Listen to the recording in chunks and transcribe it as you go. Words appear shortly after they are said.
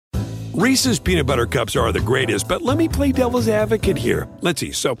Reese's Peanut Butter Cups are the greatest, but let me play devil's advocate here. Let's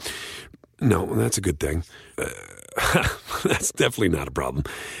see. So, no, that's a good thing. That's definitely not a problem.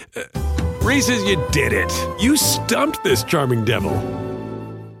 Reese's, you did it. You stumped this charming devil.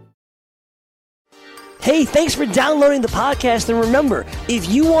 Hey, thanks for downloading the podcast. And remember, if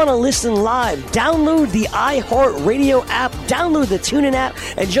you want to listen live, download the iHeartRadio app, download the TuneIn app,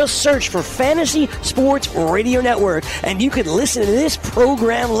 and just search for Fantasy Sports Radio Network, and you can listen to this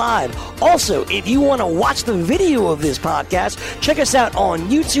program live. Also, if you want to watch the video of this podcast, check us out on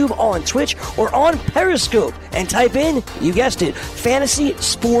YouTube, on Twitch, or on Periscope, and type in, you guessed it, Fantasy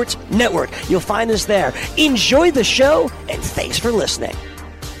Sports Network. You'll find us there. Enjoy the show, and thanks for listening.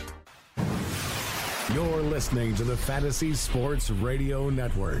 You're listening to the Fantasy Sports Radio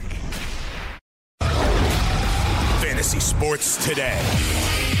Network. Fantasy Sports Today.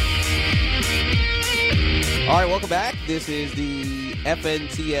 All right, welcome back. This is the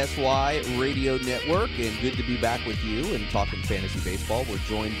FNTSY Radio Network, and good to be back with you and talking fantasy baseball. We're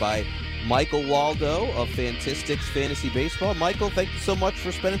joined by Michael Waldo of Fantistics Fantasy Baseball. Michael, thank you so much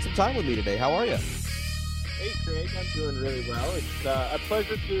for spending some time with me today. How are you? Hey, Craig, I'm doing really well. It's a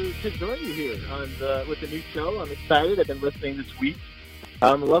pleasure to join you here with the new show. I'm excited. I've been listening this week.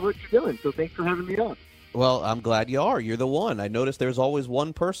 I love what you're doing, so thanks for having me on. Well, I'm glad you are. You're the one. I noticed there's always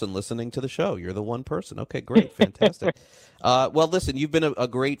one person listening to the show. You're the one person. Okay, great. Fantastic. Well, listen, you've been a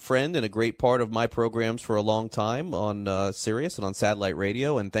great friend and a great part of my programs for a long time on Sirius and on satellite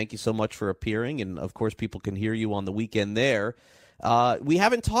radio, and thank you so much for appearing. And, of course, people can hear you on the weekend there. We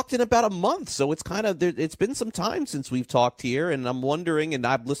haven't talked in about a month, so it's it's been some time since we've talked here, and I'm wondering, and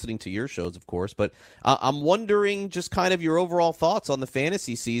I'm listening to your shows, of course, but I'm wondering just kind of your overall thoughts on the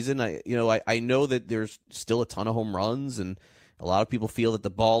fantasy season. I know that there's still a ton of home runs, and a lot of people feel that the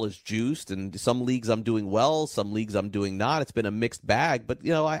ball is juiced, and some leagues I'm doing well, some leagues I'm doing not. It's been a mixed bag, but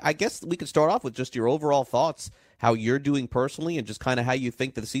I guess we could start off with just your overall thoughts, how you're doing personally, and just kind of how you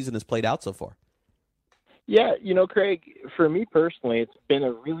think that the season has played out so far. Yeah, Craig, for me personally, it's been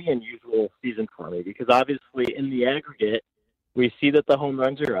a really unusual season for me because obviously in the aggregate, we see that the home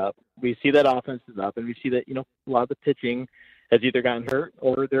runs are up, we see that offense is up, and we see that, a lot of the pitching has either gotten hurt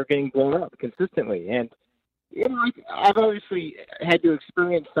or they're getting blown up consistently. And, I've obviously had to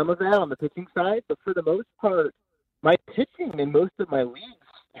experience some of that on the pitching side, but for the most part, my pitching in most of my leagues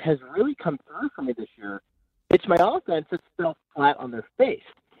has really come through for me this year. It's my offense that's still flat on their face.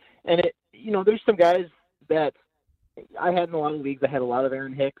 And there's some guys that I had in a lot of leagues. I had a lot of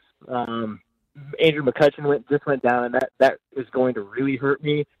Aaron Hicks. Andrew McCutchen just went down, and that is going to really hurt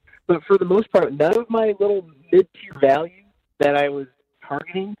me. But for the most part, none of my little mid-tier values that I was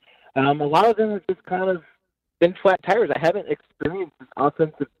targeting, a lot of them have just kind of been flat tires. I haven't experienced this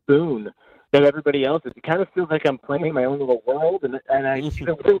offensive boon that everybody else is. It kind of feels like I'm playing in my own little world, and I see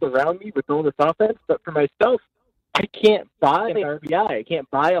the world around me with all this offense. But for myself, I can't buy an RBI. I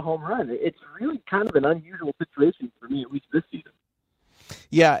can't buy a home run. It's really kind of an unusual situation for me, at least this season.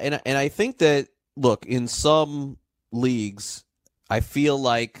 Yeah, and I think that, look, in some leagues, I feel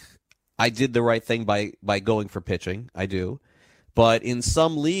like I did the right thing by going for pitching. I do. But in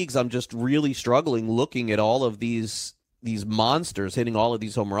some leagues, I'm just really struggling looking at all of these monsters hitting all of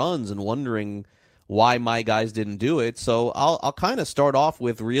these home runs and wondering why my guys didn't do it. So I'll kind of start off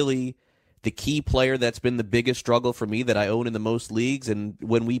with really the key player that's been the biggest struggle for me that I own in the most leagues. And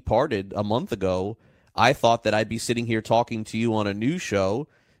when we parted a month ago, I thought that I'd be sitting here talking to you on a news show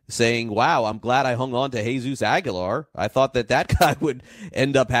saying, wow, I'm glad I hung on to Jesus Aguilar. I thought that guy would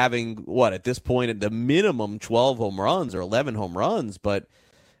end up having, at this point, at the minimum 12 home runs or 11 home runs. But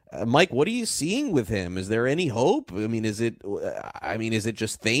Mike, what are you seeing with him? Is there any hope? Is it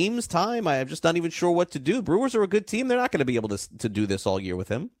just Thames time? I'm just not even sure what to do. The Brewers are a good team. They're not going to be able to do this all year with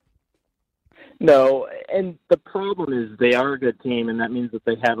him. No, and the problem is they are a good team, and that means that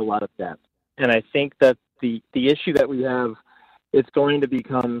they have a lot of depth. And I think that the issue that we have is going to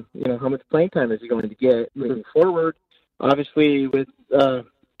become, how much playing time is he going to get moving forward? Obviously, with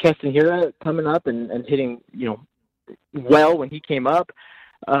Keston Hiura coming up and hitting, well when he came up,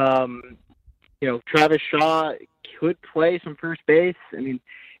 Travis Shaw could play some first base.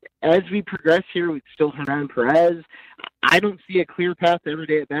 As we progress here, we still have Hernan Perez. I don't see a clear path to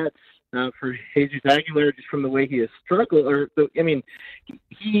everyday at bats for Jesus Aguilar, just from the way he has struggled.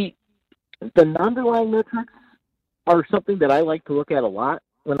 The underlying metrics are something that I like to look at a lot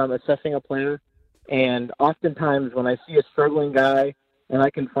when I'm assessing a player. And oftentimes when I see a struggling guy and I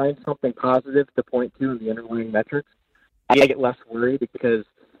can find something positive to point to in the underlying metrics, I get less worried because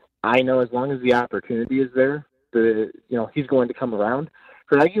I know as long as the opportunity is there, he's going to come around.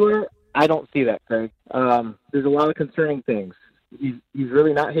 For Aguilar, I don't see that, Craig. There's a lot of concerning things. He's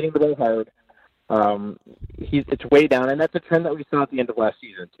really not hitting the ball hard. It's way down, and that's a trend that we saw at the end of last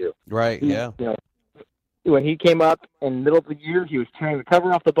season too. Right. Yeah. When he came up in the middle of the year, he was tearing the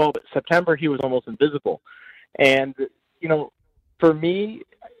cover off the ball, but September he was almost invisible. And for me,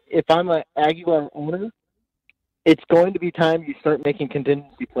 if I'm an Aguilar owner, it's going to be time you start making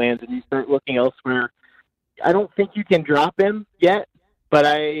contingency plans and you start looking elsewhere. I don't think you can drop him yet, but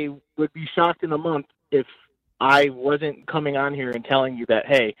I would be shocked in a month if I wasn't coming on here and telling you that,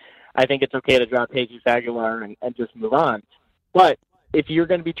 hey, I think it's okay to drop Jesus Aguilar and just move on. But if you're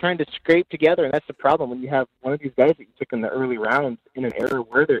going to be trying to scrape together, and that's the problem when you have one of these guys that you took in the early rounds in an era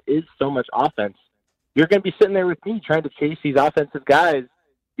where there is so much offense, you're going to be sitting there with me trying to chase these offensive guys,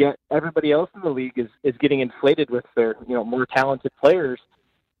 yet everybody else in the league is getting inflated with their more talented players.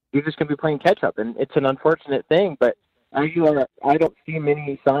 You're just going to be playing catch-up, and it's an unfortunate thing, but I don't see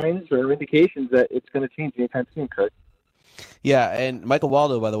many signs or indications that it's going to change anytime soon, Craig. Yeah, and Michael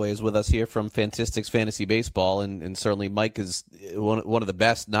Waldo, by the way, is with us here from Fantistics Fantasy Baseball, and certainly Mike is one of the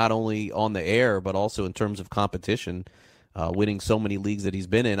best, not only on the air, but also in terms of competition, winning so many leagues that he's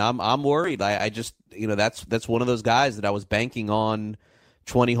been in. I'm worried. I just, that's one of those guys that I was banking on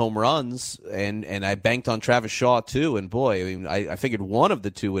 20 home runs, and I banked on Travis Shaw, too, and boy, I mean, I figured one of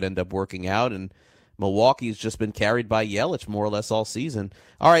the two would end up working out, and Milwaukee's just been carried by Yelich more or less all season.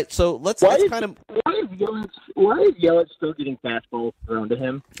 All right, so let's kind of... Why is Yelich still getting fastballs thrown to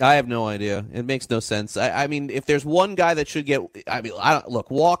him? I have no idea. It makes no sense. I mean, if there's one guy that should get...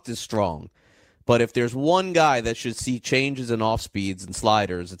 look, walked is strong, but if there's one guy that should see changes in off speeds and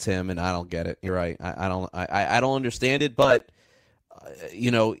sliders, it's him, and I don't get it. You're right. I don't understand it, but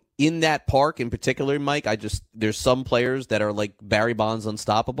in that park in particular, Mike, there's some players that are like Barry Bonds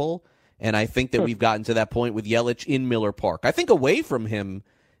unstoppable. And I think that we've gotten to that point with Yelich in Miller Park. I think away from him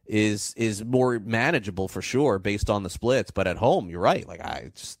is more manageable for sure based on the splits. But at home, you're right. Like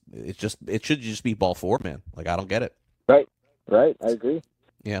it should just be ball four, man. Like I don't get it. Right. I agree.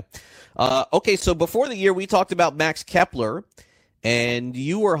 Yeah. Okay. So before the year, we talked about Max Kepler, and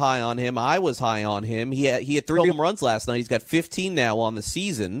you were high on him. I was high on him. He had 3 home runs last night. He's got 15 now on the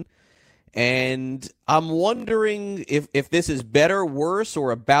season. And I'm wondering if this is better, worse,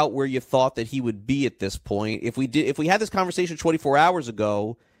 or about where you thought that he would be at this point. If we had this conversation 24 hours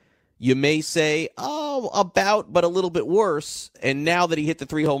ago, you may say, oh, about, but a little bit worse. And now that he hit the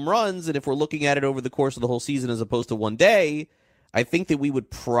 3 home runs, and if we're looking at it over the course of the whole season as opposed to one day, I think that we would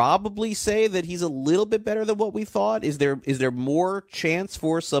probably say that he's a little bit better than what we thought. Is there more chance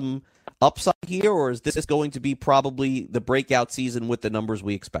for some upside here, or is this going to be probably the breakout season with the numbers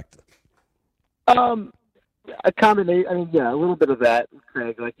we expected? A combination. I mean, yeah, a little bit of that,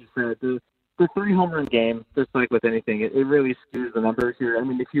 Craig. Like you said, the 3 home run game, just like with anything, it really skews the numbers here. I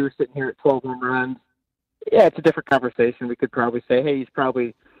mean, if you were sitting here at 12 home runs, yeah, it's a different conversation. We could probably say, hey, he's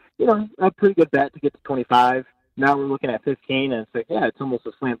probably, a pretty good bet to get to 25. Now we're looking at 15, and it's like, yeah, it's almost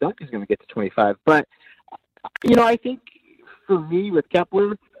a slam dunk he's going to get to 25. But, I think for me with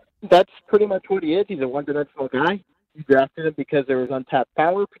Kepler, that's pretty much what he is. He's a one-dimensional guy. You drafted him because there was untapped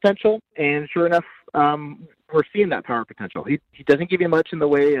power potential, and sure enough, we're seeing that power potential. He doesn't give you much in the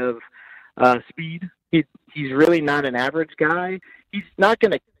way of speed. He's really not an average guy. He's not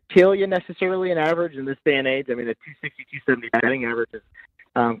going to kill you necessarily in average in this day and age. I mean, a 260, 270 batting average is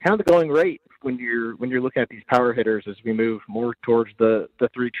kind of the going rate when you're looking at these power hitters as we move more towards the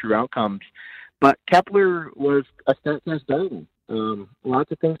 3 true outcomes. But Kepler was a stat-test darling.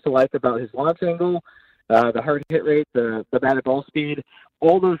 Lots of things to like about his launch angle. The hard hit rate, the batted ball speed,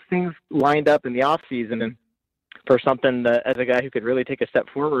 all those things lined up in the off season, and for something that, as a guy who could really take a step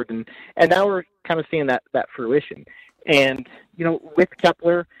forward, and now we're kind of seeing that fruition. And with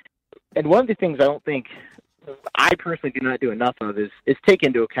Kepler, and one of the things I personally do not do enough of is take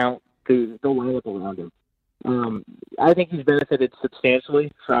into account the lineup around him. I think he's benefited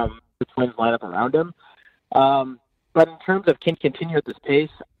substantially from the Twins lineup around him. But in terms of can continue at this pace,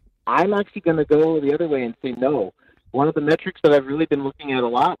 I'm actually going to go the other way and say no. One of the metrics that I've really been looking at a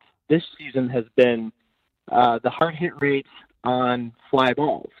lot this season has been the hard hit rates on fly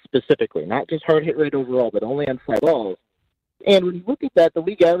balls specifically, not just hard hit rate overall, but only on fly balls. And when you look at that, the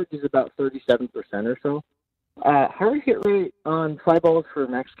league average is about 37% or so. Hard hit rate on fly balls for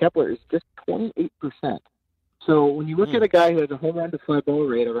Max Kepler is just 28%. So when you look at a guy who has a home run to fly ball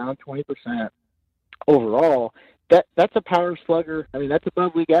rate around 20% overall, that's a power slugger. I mean, that's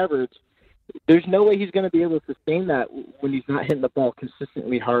above league average. There's no way he's going to be able to sustain that when he's not hitting the ball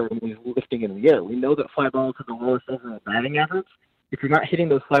consistently hard when he's lifting in the air. We know that fly balls have the lowest overall batting average. If you're not hitting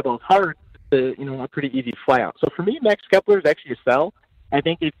those fly balls hard, it's a pretty easy fly out. So for me, Max Kepler is actually a sell. I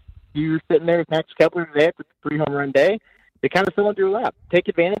think if you're sitting there with Max Kepler today at the 3 home run day, they kind of fell into your lap. Take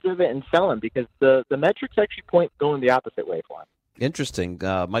advantage of it and sell him because the metrics actually point going the opposite way for him. Interesting.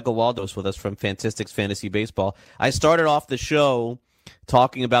 Michael Waldo's with us from Fantistics Fantasy Baseball. I started off the show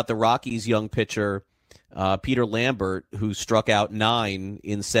talking about the Rockies' young pitcher, Peter Lambert, who struck out 9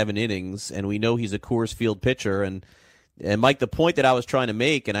 in 7 innings, and we know he's a Coors Field pitcher. And Mike, the point that I was trying to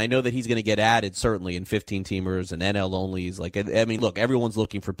make, and I know that he's going to get added certainly in 15-teamers and NL onlys. Like, I mean, look, everyone's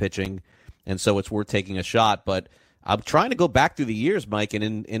looking for pitching, and so it's worth taking a shot. But I'm trying to go back through the years, Mike,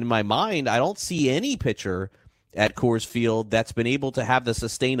 and in my mind, I don't see any pitcher at Coors Field that's been able to have the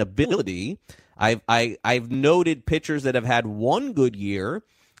sustainability. I've noted pitchers that have had one good year,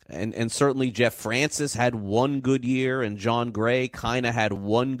 and certainly Jeff Francis had one good year, and John Gray kind of had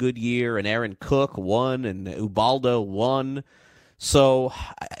one good year, and Aaron Cook won, and Ubaldo won. So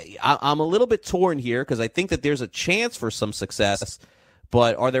I'm a little bit torn here because I think that there's a chance for some success,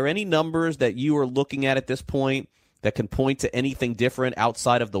 but are there any numbers that you are looking at this point that can point to anything different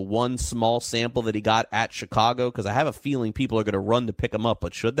outside of the one small sample that he got at Chicago? Because I have a feeling people are going to run to pick him up,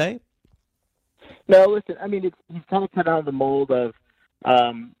 but should they? No, listen, I mean, he's kind of cut out of the mold of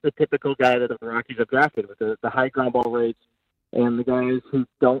the typical guy that the Rockies have drafted with the high ground ball rates and the guys who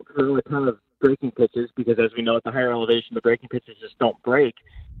don't throw a ton of breaking pitches because, as we know, at the higher elevation, the breaking pitches just don't break.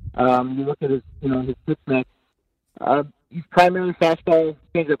 You look at his pitch mix. He's primarily fastball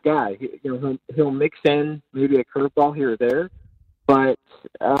changeup guy. He'll mix in maybe a curveball here or there, but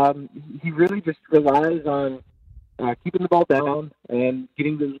he really just relies on keeping the ball down and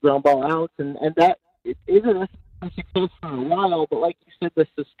getting those ground ball outs, and that it isn't a success for a while. But like you said, the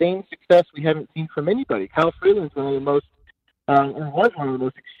sustained success we haven't seen from anybody. Kyle Freeland's one of the most, or was one of the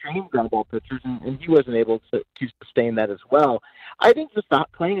most extreme ground ball pitchers, and he wasn't able to sustain that as well. I think just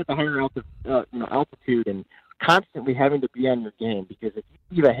playing at the higher altitude and constantly having to be on your game, because if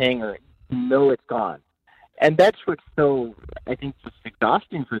you leave a hanger, you know it's gone. And that's what's so, I think, just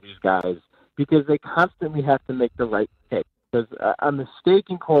exhausting for these guys, because they constantly have to make the right pick. Because a mistake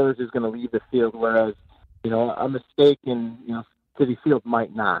in Coors is going to leave the field, whereas, a mistake in, Citi Field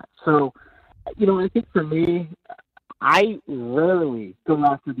might not. So, I think for me, I rarely go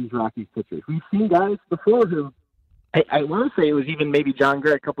after these Rockies pitchers. We've seen guys before who, I want to say it was even maybe John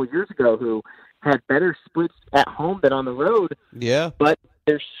Gray a couple of years ago, who had better splits at home than on the road. Yeah. But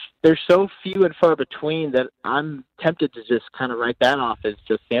there's so few and far between that I'm tempted to just kind of write that off as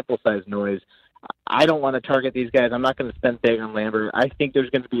just sample size noise. I don't want to target these guys. I'm not going to spend big on Lambert. I think there's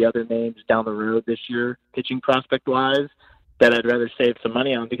going to be other names down the road this year, pitching prospect-wise, that I'd rather save some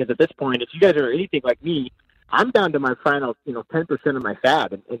money on, because at this point, if you guys are anything like me, I'm down to my final, 10% of my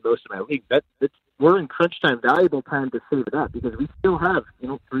fab in most of my leagues. We're in crunch time, valuable time to save it up, because we still have,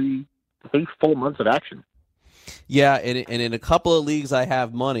 3 full months of action. Yeah, and in a couple of leagues I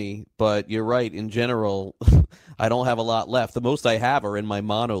have money, but you're right. In general, I don't have a lot left. The most I have are in my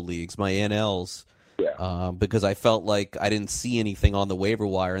mono leagues, my NLs, because I felt like I didn't see anything on the waiver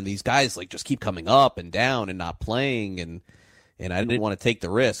wire, and these guys just keep coming up and down and not playing, and I didn't want to take the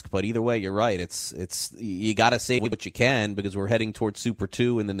risk. But either way, you're right. It's you got to save what you can, because we're heading towards Super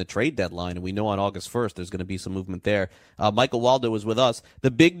 2 and then the trade deadline, and we know on August 1st there's going to be some movement there. Michael Waldo is with us. The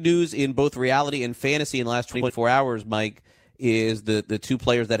big news in both reality and fantasy in the last 24 hours, Mike, is the 2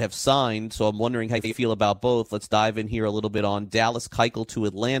 players that have signed. So I'm wondering how you feel about both. Let's dive in here a little bit on Dallas Keuchel to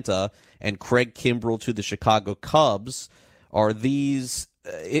Atlanta and Craig Kimbrell to the Chicago Cubs. Are these...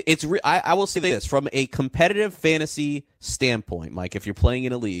 I will say this, from a competitive fantasy standpoint, Mike, if you're playing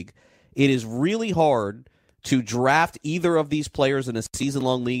in a league, it is really hard to draft either of these players in a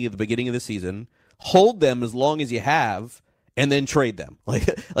season-long league at the beginning of the season, hold them as long as you have, and then trade them. Like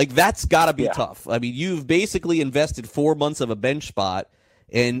that's got to be tough. I mean, you've basically invested 4 months of a bench spot,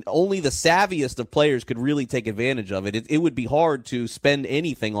 and only the savviest of players could really take advantage of it. It would be hard to spend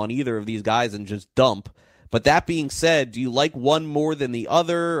anything on either of these guys and just dump. But that being said, do you like one more than the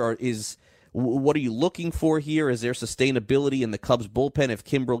other, or what are you looking for here? Is there sustainability in the Cubs bullpen if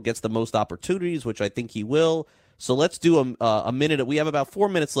Kimbrell gets the most opportunities, which I think he will? So let's do a minute. We have about 4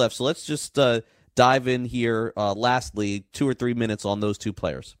 minutes left, so let's just dive in here. Lastly, 2 or 3 minutes on those 2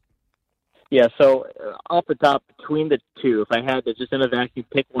 players. Yeah, so off the top, between the 2, if I had to just in a vacuum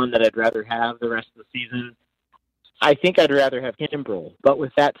pick one that I'd rather have the rest of the season, I think I'd rather have Kimbrell. But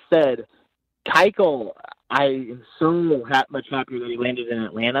with that said, Keuchel, I am so much happier that he landed in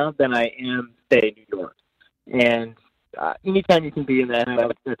Atlanta than I am, say, New York. And anytime you can be in that,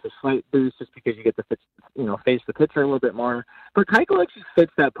 that's a slight boost just because you get to face the pitcher a little bit more. But Keuchel actually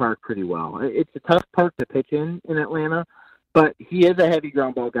fits that park pretty well. It's a tough park to pitch in Atlanta, but he is a heavy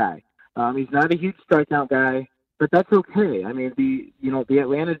ground ball guy. He's not a huge strikeout guy, but that's okay. I mean, the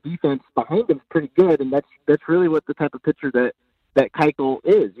Atlanta defense behind him is pretty good, and that's really what the type of pitcher that Keuchel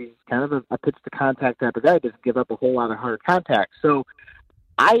is. He's kind of a pitch to contact type of guy. Doesn't give up a whole lot of hard contact. So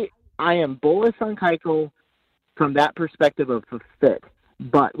I am bullish on Keuchel from that perspective of the fit.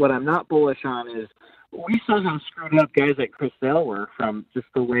 But what I'm not bullish on is we saw how screwed up guys like Chris Sale were from just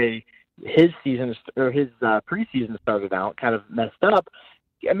the way his season or his preseason started out, kind of messed up.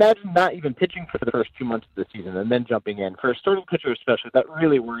 Imagine not even pitching for the first 2 months of the season and then jumping in. For a starting pitcher especially, that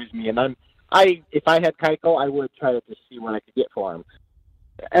really worries me. And if I had Keuchel, I would try to just see what I could get for him.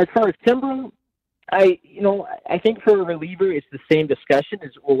 As far as Kimbrel, I think for a reliever, it's the same discussion as,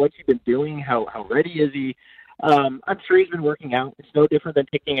 well, what's he been doing? How ready is he? I'm sure he's been working out. It's no different than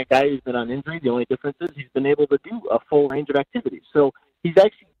picking a guy who's been on injury. The only difference is he's been able to do a full range of activities. So he's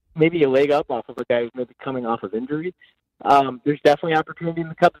actually maybe a leg up off of a guy who's maybe coming off of injury. There's definitely opportunity in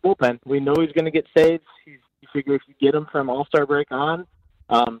the Cubs bullpen. We know he's going to get saves. You figure if you get him from All-Star break on,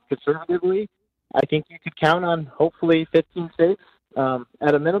 conservatively, I think you could count on hopefully 15 saves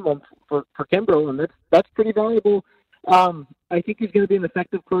at a minimum for Kimbrel, and that's pretty valuable. I think he's going to be an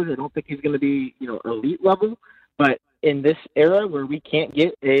effective closer. I don't think he's going to be, elite level, but in this era where we can't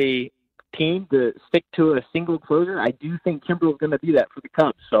get a team to stick to a single closer, I do think Kimbrel is going to be that for the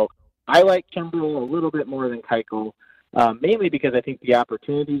Cubs. So I like Kimbrel a little bit more than Keuchel, mainly because I think the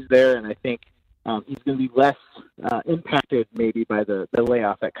opportunity's there, and I think he's going to be less impacted maybe by the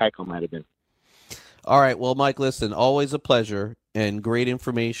layoff that Keuchel might have been. All right. Well, Mike, listen, always a pleasure and great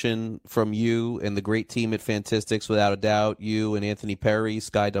information from you and the great team at Fantistics, without a doubt. You and Anthony Perry,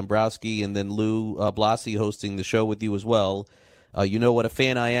 Sky Dombrowski, and then Lou Blasi hosting the show with you as well. You know what a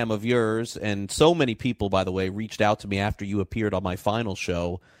fan I am of yours, and so many people, by the way, reached out to me after you appeared on my final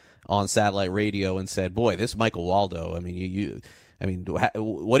show on satellite radio and said, boy, this Michael Waldo,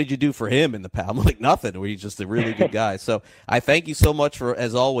 what did you do for him in the past? I'm like, nothing. He's just a really good guy. So I thank you so much,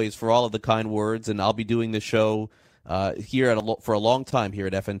 as always, for all of the kind words, and I'll be doing the show here for a long time here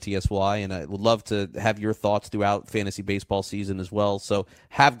at FNTSY, and I would love to have your thoughts throughout fantasy baseball season as well. So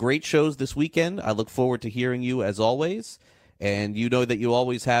have great shows this weekend. I look forward to hearing you as always, and you know that you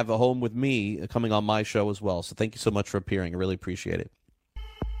always have a home with me coming on my show as well. So thank you so much for appearing. I really appreciate it.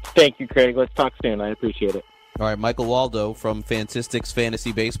 Thank you, Craig. Let's talk soon. I appreciate it. All right, Michael Waldo from Fantistics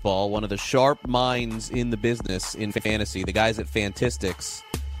Fantasy Baseball, one of the sharp minds in the business in fantasy. The guys at Fantistics,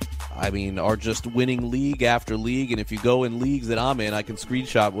 are just winning league after league, and if you go in leagues that I'm in, I can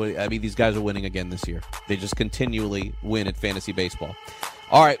screenshot. These guys are winning again this year. They just continually win at fantasy baseball.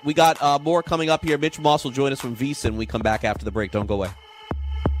 All right, we got more coming up here. Mitch Moss will join us from VSiN. We come back after the break. Don't go away.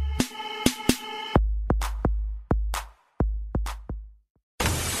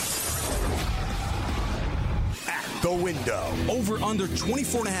 The window. Over under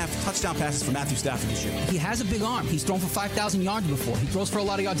 24.5 touchdown passes for Matthew Stafford this year. He has a big arm. He's thrown for 5,000 yards before. He throws for a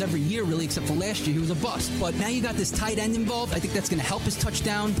lot of yards every year, really, except for last year. He was a bust. But now you got this tight end involved. I think that's going to help his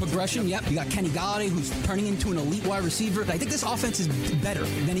touchdown progression. Yep. You got Kenny Golladay, who's turning into an elite wide receiver. I think this offense is better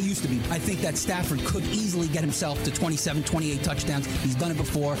than it used to be. I think that Stafford could easily get himself to 27, 28 touchdowns. He's done it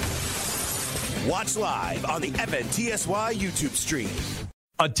before. Watch live on the FNTSY YouTube stream.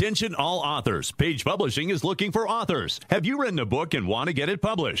 Attention all authors. Page Publishing is looking for authors. Have you written a book and want to get it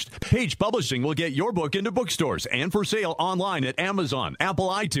published? Page Publishing will get your book into bookstores and for sale online at Amazon, Apple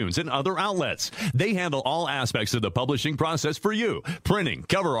iTunes, and other outlets. They handle all aspects of the publishing process for you. Printing,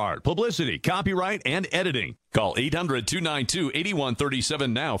 cover art, publicity, copyright, and editing. Call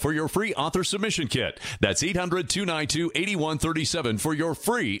 800-292-8137 now for your free author submission kit. That's 800-292-8137 for your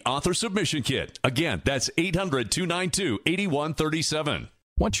free author submission kit. Again, that's 800-292-8137.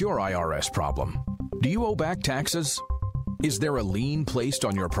 What's your IRS problem? Do you owe back taxes? Is there a lien placed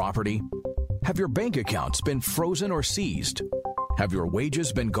on your property? Have your bank accounts been frozen or seized? Have your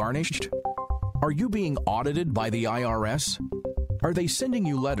wages been garnished? Are you being audited by the IRS? Are they sending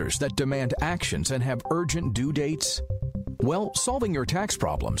you letters that demand actions and have urgent due dates? Well, solving your tax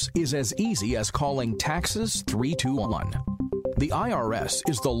problems is as easy as calling Taxes 321. The IRS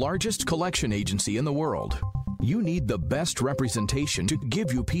is the largest collection agency in the world. You need the best representation to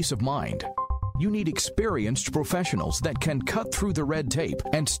give you peace of mind. You need experienced professionals that can cut through the red tape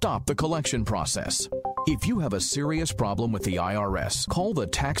and stop the collection process. If you have a serious problem with the IRS, call the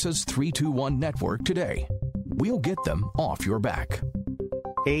Taxes 321 network today. We'll get them off your back.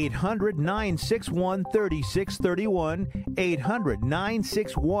 800-961-3631,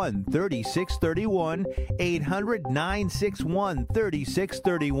 800-961-3631,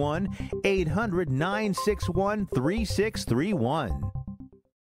 800-961-3631, 800-961-3631.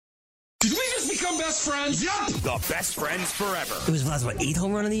 Did we just become best friends? Yup! The best friends forever. It was Vlad's, 8th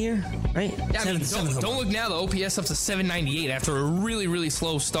home run of the year? Right? Yeah, don't look now. The OPS up to 798 after a really, really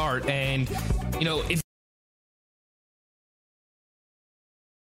slow start. And, if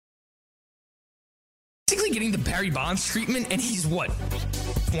basically getting the Barry Bonds treatment, and he's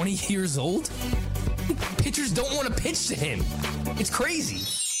 20 years old? Pitchers don't want to pitch to him. It's crazy.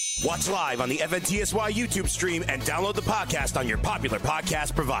 Watch live on the FNTSY YouTube stream and download the podcast on your popular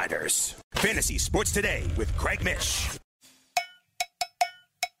podcast providers. Fantasy Sports Today with Craig Mish.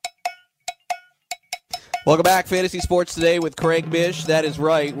 Welcome back, Fantasy Sports Today with Craig Mish. That is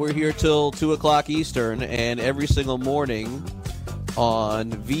right. We're here till 2 o'clock Eastern, and every single morning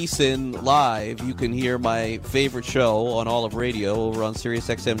on VSiN Live, you can hear my favorite show on all of radio over on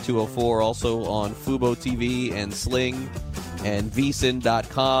SiriusXM 204, also on Fubo TV and Sling and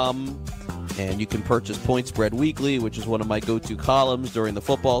VSiN.com. And you can purchase Point Spread Weekly, which is one of my go-to columns during the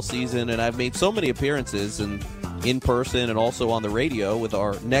football season. And I've made so many appearances in person and also on the radio with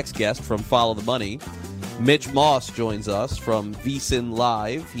our next guest from Follow the Money. Mitch Moss joins us from VSiN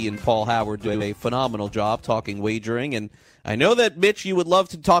Live. He and Paul Howard do a phenomenal job talking wagering. And I know that, Mitch, you would love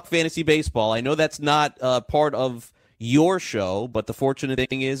to talk fantasy baseball. I know that's not part of your show, but the fortunate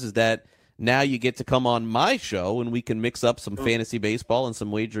thing is that now you get to come on my show, and we can mix up some fantasy baseball and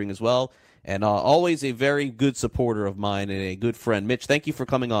some wagering as well. And always a very good supporter of mine and a good friend. Mitch, thank you for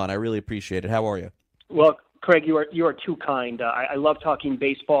coming on. I really appreciate it. How are you? Well, Craig, you are too kind. I love talking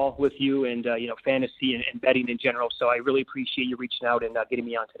baseball with you and fantasy and betting in general. So I really appreciate you reaching out and getting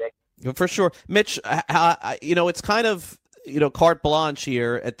me on today. For sure, Mitch. It's kind of carte blanche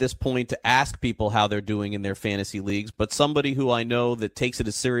here at this point to ask people how they're doing in their fantasy leagues. But somebody who I know that takes it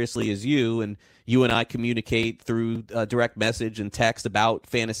as seriously as you, and you and I communicate through direct message and text about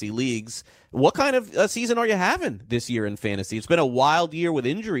fantasy leagues. What kind of season are you having this year in fantasy? It's been a wild year with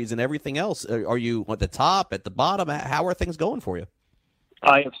injuries and everything else. Are you at the top, at the bottom? How are things going for you?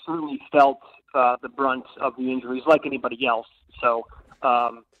 I have certainly felt the brunt of the injuries like anybody else. So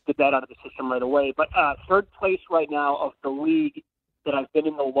get that out of the system right away. But third place right now of the league that I've been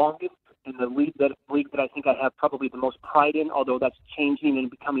in the longest, and the league that I think I have probably the most pride in, although that's changing and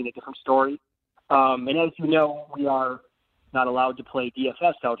becoming a different story. And as you know, we are not allowed to play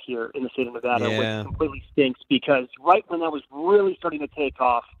DFS out here in the state of Nevada, which completely stinks, because right when that was really starting to take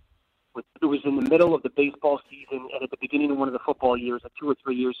off, it was in the middle of the baseball season and at the beginning of one of the football years, 2 or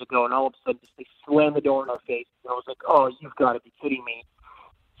 3 years ago, and all of a sudden they slammed the door in our face. And I was like, oh, you've got to be kidding me.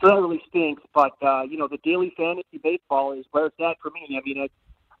 So that really stinks, but, the daily fantasy baseball is where it's at for me. I mean,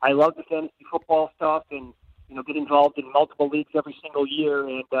 I love the fantasy football stuff and, get involved in multiple leagues every single year,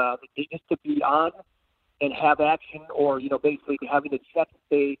 and just to be on and have action, or, basically having to check and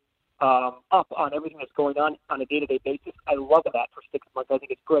stay up on everything that's going on a day-to-day basis. I love that for 6 months. I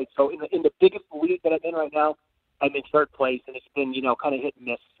think it's great. So in the biggest league that I'm in right now, I'm in third place, and it's been, kind of hit and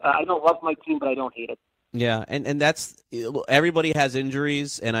miss. I don't love my team, but I don't hate it. Yeah, and that's everybody has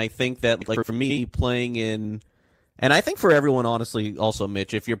injuries, and I think that, like, for me, playing in, and I think for everyone, honestly, also,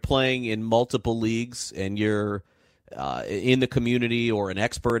 Mitch, if you're playing in multiple leagues and you're in the community or an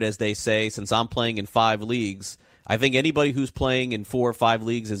expert, as they say, since I'm playing in 5 leagues, I think anybody who's playing in 4 or 5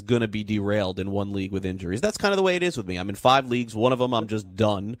 leagues is going to be derailed in one league with injuries. That's kind of the way it is with me. I'm in 5 leagues. One of them I'm just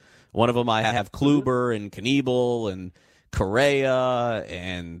done. One of them I have Kluber and Knievel and Correa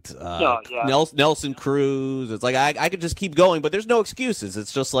and Nelson Cruz. It's like I could just keep going, but there's no excuses.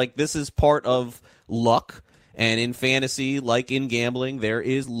 It's just like this is part of luck. And in fantasy, like in gambling, there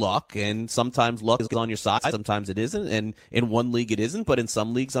is luck, and sometimes luck is on your side, sometimes it isn't, and in one league it isn't, but in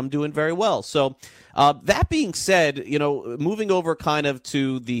some leagues I'm doing very well. So that being said, moving over kind of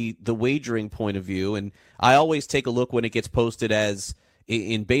to the wagering point of view, and I always take a look when it gets posted as,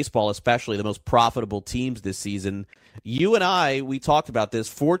 in baseball especially, the most profitable teams this season. You and we talked about this.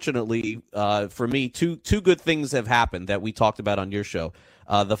 Fortunately for me, two good things have happened that we talked about on your show.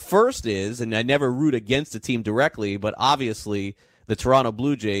 The first is, and I never root against a team directly, but obviously the Toronto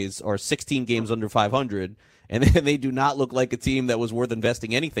Blue Jays are 16 games under 500, and they do not look like a team that was worth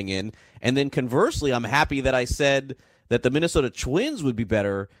investing anything in. And then conversely, I'm happy that I said that the Minnesota Twins would be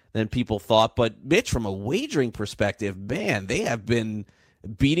better than people thought. But, Mitch, from a wagering perspective, man, they have been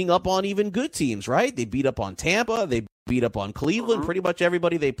beating up on even good teams, right? They beat up on Tampa. They beat up on Cleveland, pretty much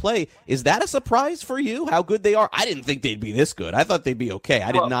everybody they play. Is that a surprise for you, how good they are? I didn't think they'd be this good. I thought they'd be okay.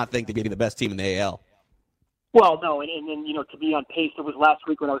 I did not think they'd be the best team in the AL. Well, no, and then, to be on pace, it was last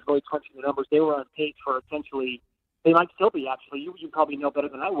week when I was really crunching the numbers, they were on pace for essentially, they might still be, actually. You probably know better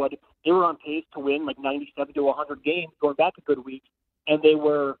than I would. They were on pace to win like 97 to 100 games, going back a good week. And they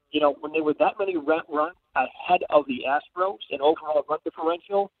were, when they were that many runs ahead of the Astros in overall run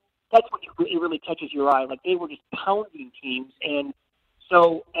differential, that's what it really catches your eye. Like, they were just pounding teams. And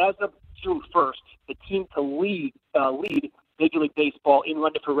so as of June 1st, the team to lead Major League Baseball in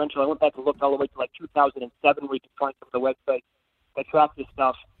run differential, I went back and looked all the way to like 2007, where you can find some of the websites that track this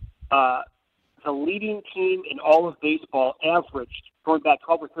stuff. The leading team in all of baseball averaged, going back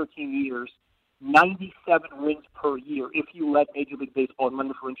 12 or 13 years, 97 wins per year if you led Major League Baseball in run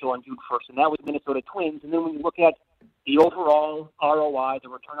differential on June 1st, and that was Minnesota Twins. And then when you look at the overall ROI, the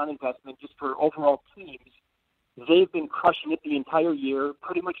return on investment, just for overall teams, they've been crushing it the entire year,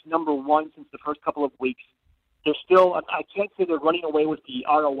 pretty much number one since the first couple of weeks. They're still, I can't say they're running away with the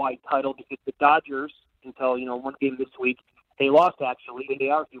ROI title, because the Dodgers, until, one game this week, they lost actually, and they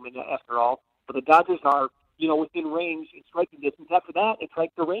are human after all. But the Dodgers are, within range in striking distance. After that, it's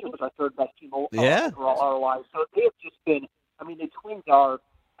like the Rangers are third best team overall ROI. So they have just been, the Twins are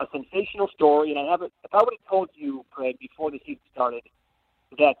a sensational story. And if I would have told you, Craig, before the season started,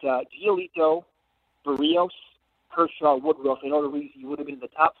 that Giolito, Barrios, Kershaw, Woodruff, and Odorizzi would have been in the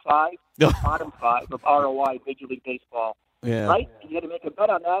top 5, bottom 5 of ROI Major League Baseball. Yeah. Right? You had to make a bet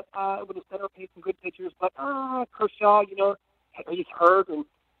on that. With the center paid some good pitchers, but Kershaw, he's hurt, and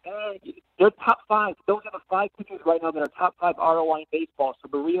they're top 5. Those are the 5 pitchers right now that are top 5 ROI in baseball. So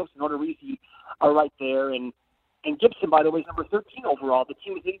Barrios and Odorizzi are right there, and Gibson, by the way, is number 13 overall. The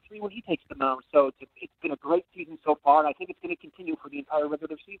team is 83 when he takes the mound. So it's been a great season so far, and I think it's going to continue for the entire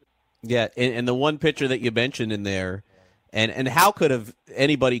regular season. Yeah, and the one pitcher that you mentioned in there, and how could have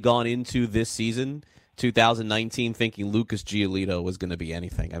anybody gone into this season, 2019, thinking Lucas Giolito was going to be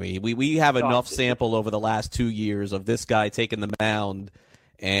anything? I mean, we have enough sample over the last 2 years of this guy taking the mound,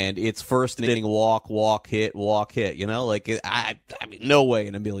 and it's first inning walk, hit. I mean, no way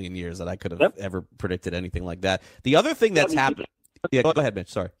in a million years that I could have ever predicted anything like that. The other thing that's happened. Yeah, go ahead,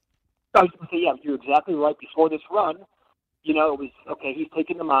 Mitch. Sorry. I was going to say, you're exactly right. Before this run, it was, okay, he's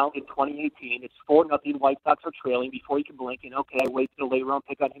taking the mound in 2018. It's 4-0. White Sox are trailing before he can blink. And, okay, I wait till the late round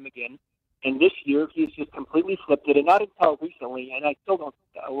pick on him again. And this year, he's just completely flipped it. And not until recently, and I still don't,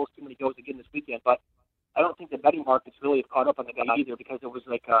 we'll see when he goes again this weekend, but I don't think the betting markets really have caught up on the guy either, because it was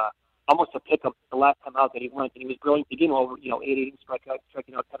like almost a pick-up the last time out that he went. And he was brilliant to begin over, 8 innings, striking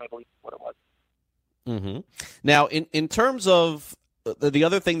out 10, I believe is what it was. Mm-hmm. Now, in terms of the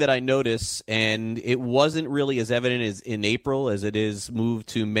other thing that I notice, and it wasn't really as evident as in April as it is moved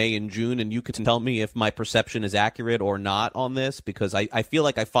to May and June, and you can tell me if my perception is accurate or not on this, because I feel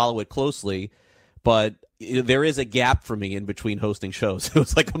like I follow it closely, but there is a gap for me in between hosting shows. It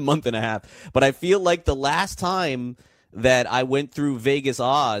was like a month and a half. But I feel like the last time that I went through Vegas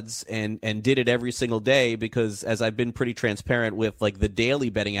odds and did it every single day, because as I've been pretty transparent with like the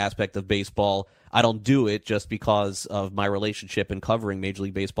daily betting aspect of baseball, I don't do it just because of my relationship and covering Major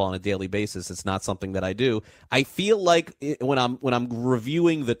League Baseball on a daily basis. It's not something that I do. I feel like when I'm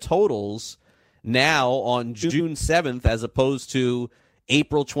reviewing the totals now on June 7th as opposed to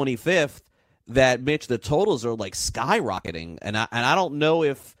April 25th, that, Mitch, the totals are like skyrocketing, and I don't know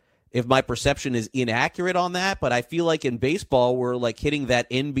if my perception is inaccurate on that, but I feel like in baseball we're like hitting that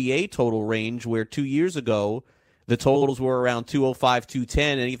NBA total range where 2 years ago the totals were around 205,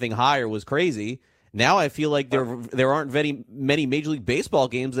 210. Anything higher was crazy. Now I feel like there aren't many Major League Baseball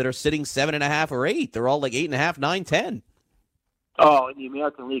games that are sitting 7.5 or 8. They're all like 8.5, 9, 10. Oh, in the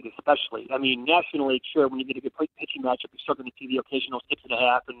American League especially. I mean, National League, sure, when you get a good pitching matchup, you're still going to see the occasional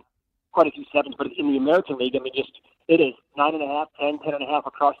 6.5 and quite a few 7s. But in the American League, I mean, it is 9.5, 10, 10.5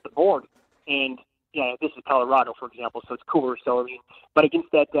 across the board. And yeah, this is Colorado, for example, so it's cooler. So I mean, but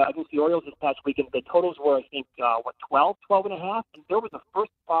against the Orioles this past weekend, the totals were, I think, 12.5, and there was a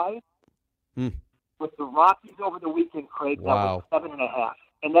first 5 with the Rockies over the weekend, Craig. Wow. That was 7.5,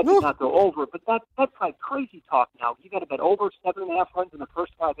 and that did not go over. But that's like crazy talk now. You got to bet over 7.5 runs in the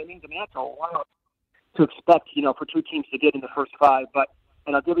first 5 innings. I mean, that's a lot to expect, for 2 teams to get in the first 5. But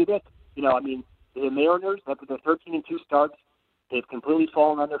and I'll give you this, I mean, the Mariners, after their 13-2 starts, they've completely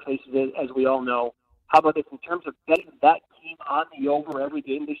fallen on their faces, as we all know. How about this? In terms of betting that team on the over every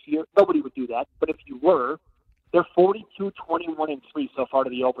game this year, nobody would do that. But if you were, they're 42, 21, and 3 so far to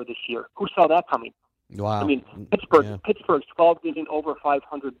the over this year. Who saw that coming? Wow. I mean, Pittsburgh's 12 games in over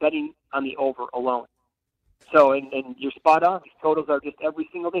 500 betting on the over alone. So, and you're spot on. These totals are just every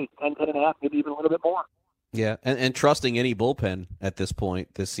single day, 10, 10.5, maybe even a little bit more. Yeah, and trusting any bullpen at this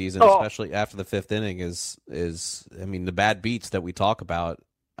point this season, especially after the 5th inning, is I mean, the bad beats that we talk about.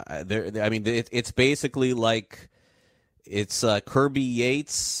 It's basically like it's Kirby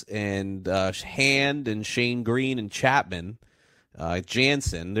Yates and Hand and Shane Green and Chapman,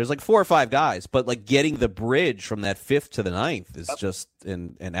 Jansen. There's like 4 or 5 guys, but like getting the bridge from that 5th to the 9th is just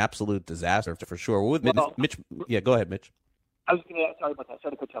an absolute disaster for sure. With Mitch, yeah, go ahead, Mitch. I was going to sorry about that.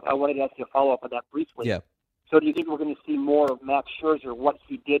 Sorry to cut you off. I wanted to ask you a follow up on that briefly. Yeah. So do you think we're going to see more of Max Scherzer, what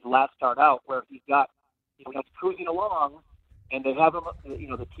he did last start out, where he's cruising along, and they have him,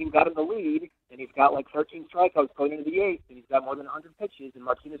 the team got him the lead, and he's got like 13 strikeouts going into the eighth, and he's got more than 100 pitches, and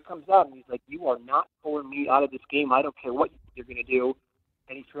Martinez comes out, and he's like, you are not pulling me out of this game. I don't care what you're going to do.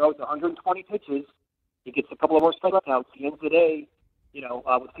 And he throws 120 pitches. He gets a couple of more strikeouts. He ends the day,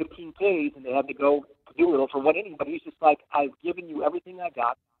 with 15 Ks, and they had to go to Doolittle for one inning. But he's just like, I've given you everything I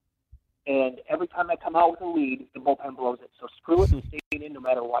got, and every time I come out with a lead, the bullpen blows it. So screw it and stay in no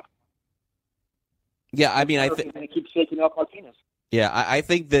matter what. Yeah, I mean, I think think he's going to keep shaking off Martinez. Yeah, I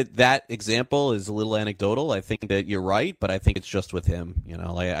think that example is a little anecdotal. I think that you're right, but I think it's just with him.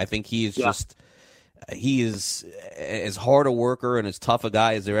 I think he is as hard a worker and as tough a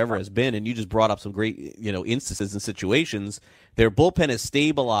guy as there ever has been. And you just brought up some great, instances and situations. Their bullpen has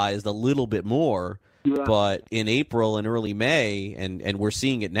stabilized a little bit more, but in April and early May, and we're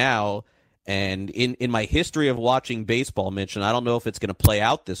seeing it now. And in my history of watching baseball, Mitch, and I don't know if it's going to play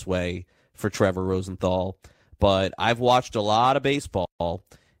out this way for Trevor Rosenthal, but I've watched a lot of baseball,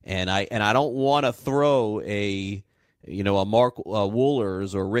 and I don't want to throw a Mark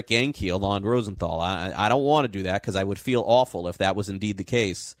Wohlers or Rick Ankiel on Rosenthal. I don't want to do that because I would feel awful if that was indeed the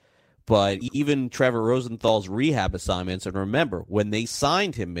case. But even Trevor Rosenthal's rehab assignments, and remember, when they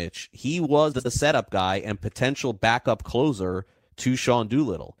signed him, Mitch, he was the setup guy and potential backup closer to Sean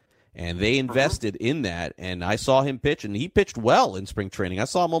Doolittle. And they invested in that, and I saw him pitch, and he pitched well in spring training. I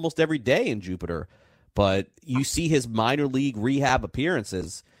saw him almost every day in Jupiter. But you see his minor league rehab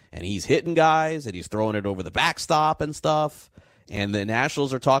appearances, and he's hitting guys, and he's throwing it over the backstop and stuff. And the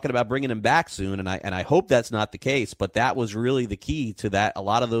Nationals are talking about bringing him back soon, and I hope that's not the case. But that was really the key to that. A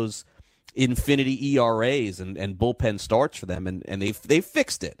lot of those infinity ERAs and bullpen starts for them, and they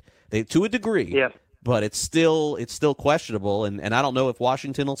fixed it to a degree. Yeah. But it's still questionable, and I don't know if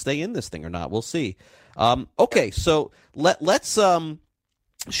Washington will stay in this thing or not. We'll see. Okay, so let's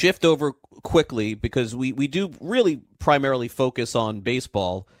shift over quickly because we do really primarily focus on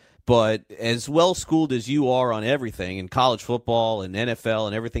baseball, but as well schooled as you are on everything in college football and NFL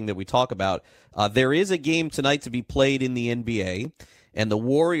and everything that we talk about, there is a game tonight to be played in the NBA, and the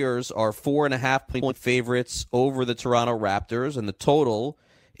Warriors are 4.5-point favorites over the Toronto Raptors, and the total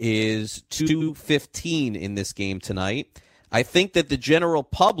is 215 in this game tonight. I think that the general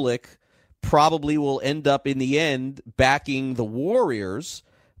public probably will end up in the end backing the Warriors,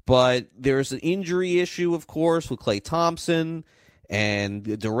 but there's an injury issue, of course, with Klay Thompson,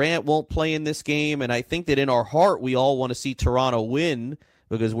 and Durant won't play in this game, and I think that in our heart we all want to see Toronto win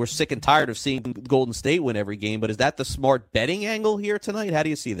because we're sick and tired of seeing Golden State win every game, but is that the smart betting angle here tonight? How do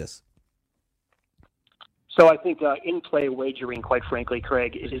you see this? So I think in-play wagering, quite frankly,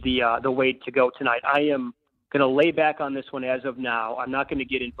 Craig, is the way to go tonight. I am going to lay back on this one as of now. I'm not going to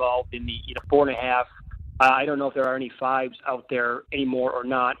get involved in the 4.5. I don't know if there are any 5s out there anymore or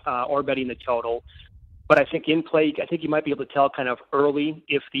not, or betting the total. But I think in-play, I think you might be able to tell kind of early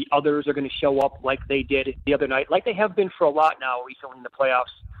if the others are going to show up like they did the other night, like they have been for a lot now recently in the playoffs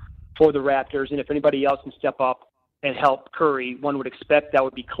for the Raptors. And if anybody else can step up and help Curry, one would expect that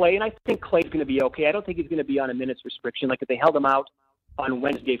would be Klay. And I think Klay's going to be okay. I don't think he's going to be on a minutes restriction. Like if they held him out on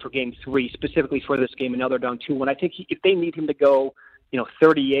Wednesday for Game 3, specifically for this game, and now they're down 2-1. I think if they need him to go,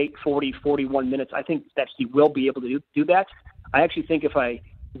 38, 40, 41 minutes, I think that he will be able to do that. I actually think if I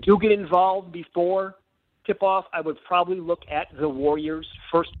do get involved before tip-off, I would probably look at the Warriors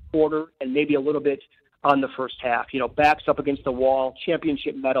first quarter and maybe a little bit on the first half. Backs up against the wall,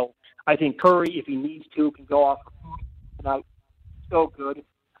 championship medal. I think Curry, if he needs to, can go off tonight. So good.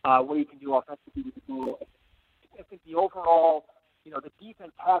 What he can do offensively with the ball. I think the overall, the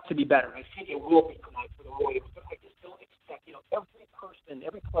defense has to be better. I think it will be tonight for the Warriors, but I just don't expect, every person,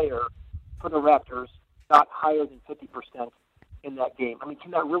 every player for the Raptors got higher than 50% in that game. I mean, can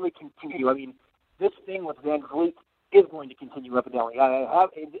that really continue? I mean, this thing with Van Vliet is going to continue evidently.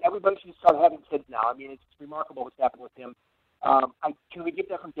 Everybody should start having kids now. I mean, it's remarkable what's happened with him. Can we get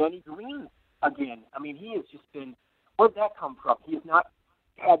that from Danny Green again? I mean, he has just been, where did that come from? He has not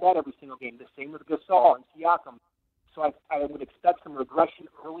had that every single game. The same with Gasol and Siakam. So I would expect some regression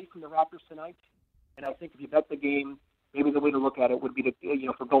early from the Raptors tonight. And I think if you bet the game, maybe the way to look at it would be to,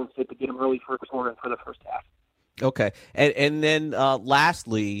 for Golden State to get them early first quarter and for the first half. Okay. And then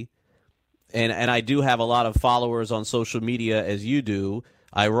lastly, and I do have a lot of followers on social media as you do.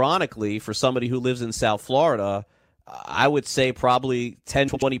 Ironically, for somebody who lives in South Florida, I would say probably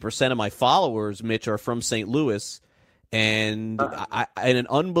 10-20% of my followers, Mitch, are from St. Louis. And in an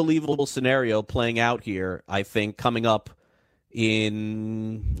unbelievable scenario playing out here, I think coming up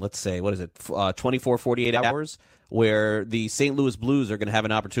in, let's say, 24, 48 hours, where the St. Louis Blues are going to have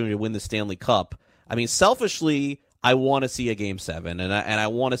an opportunity to win the Stanley Cup. I mean, selfishly, I want to see a Game 7, and I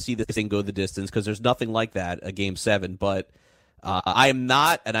want to see this thing go the distance because there's nothing like that, a Game 7. But I am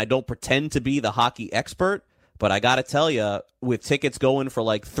not, and I don't pretend to be the hockey expert, but I got to tell you, with tickets going for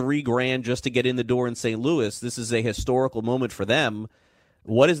like $3,000 just to get in the door in St. Louis, this is a historical moment for them.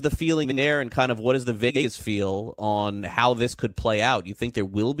 What is the feeling there, and kind of what does the Vegas feel on how this could play out? You think there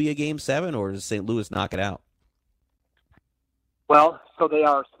will be a Game 7, or does St. Louis knock it out? Well, so they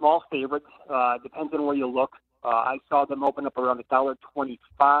are small favorites. Depends on where you look. I saw them open up around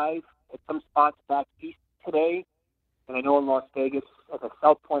 $1.25 at some spots back east today. And I know in Las Vegas, at the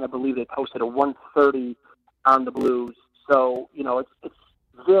South Point, I believe they posted a 130 on the Blues. So, it's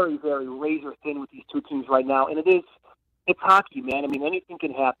very, very razor thin with these two teams right now. And it's hockey, man. I mean, anything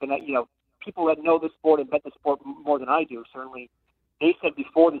can happen. People that know the sport and bet the sport more than I do, certainly, they said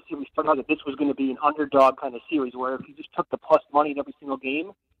before the series started that this was going to be an underdog kind of series where if you just took the plus money in every single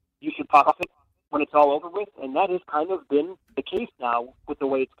game, you should profit when it's all over with. And that has kind of been the case now with the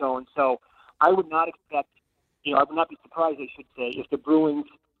way it's going. So I would not expect, I would not be surprised, I should say, if the Bruins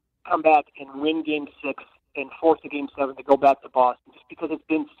come back and win Game 6 and force a Game 7 to go back to Boston, just because it's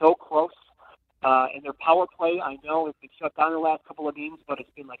been so close. And their power play, I know it's been shut down the last couple of games, but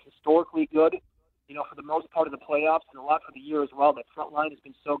it's been historically good, for the most part of the playoffs and a lot for the year as well. That front line has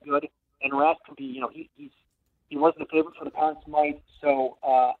been so good. And Rask can be, he was the favorite for the Conn Smythe. So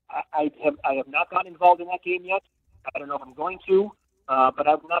I have not gotten involved in that game yet. I don't know if I'm going to, but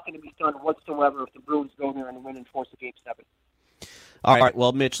I'm not going to be stunned whatsoever if the Bruins go there and win and force a Game 7. All right.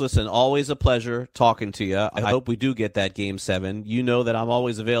 Well, Mitch, listen, always a pleasure talking to you. I hope we do get that Game 7. You know that I'm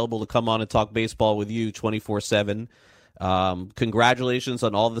always available to come on and talk baseball with you 24/7. Congratulations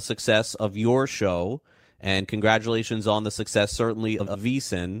on all the success of your show, and congratulations on the success, certainly, of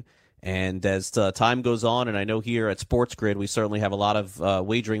VSiN. And as time goes on, and I know here at Sports Grid, we certainly have a lot of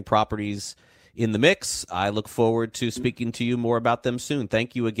wagering properties in the mix. I look forward to speaking to you more about them soon.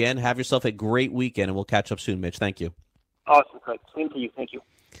 Thank you again. Have yourself a great weekend, and we'll catch up soon, Mitch. Thank you. Awesome, Craig. Same to you. Thank you.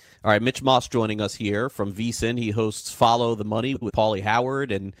 All right, Mitch Moss joining us here from VSiN. He hosts Follow the Money with Paulie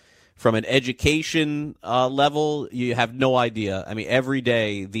Howard, and from an education level, you have no idea. I mean, every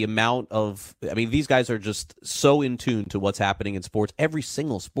day, the amount of – these guys are just so in tune to what's happening in sports, every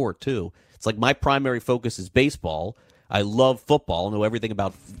single sport, too. It's like my primary focus is baseball. I love football, know everything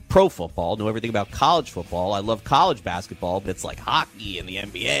about pro football, know everything about college football. I love college basketball, but it's like hockey and the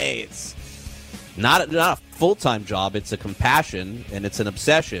NBA. It's not a full-time job. It's a compassion, and it's an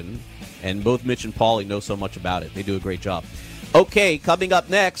obsession, and both Mitch and Paulie know so much about it. They do a great job. Okay, coming up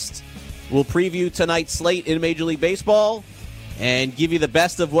next, we'll preview tonight's slate in Major League Baseball and give you the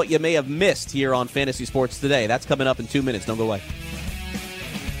best of what you may have missed here on Fantasy Sports Today. That's coming up in 2 minutes. Don't go away.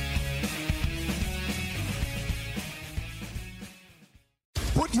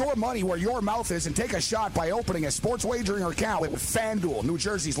 Put your money where your mouth is and take a shot by opening a sports wagering account with FanDuel, New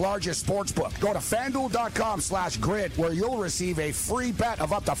Jersey's largest sports book. Go to FanDuel.com/grid where you'll receive a free bet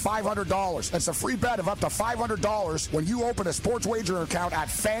of up to $500. That's a free bet of up to $500 when you open a sports wagering account at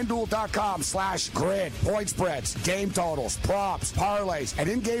FanDuel.com/grid. Point spreads, game totals, props, parlays, and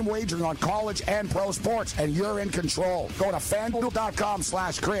in-game wagering on college and pro sports, and you're in control. Go to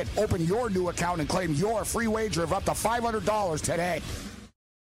FanDuel.com/grid. Open your new account and claim your free wager of up to $500 today.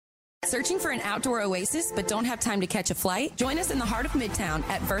 Searching for an outdoor oasis but don't have time to catch a flight? Join us in the heart of Midtown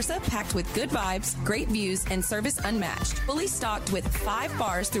at Versa, packed with good vibes, great views, and service unmatched. Fully stocked with 5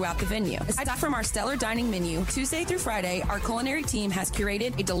 bars throughout the venue. Aside from our stellar dining menu, Tuesday through Friday, our culinary team has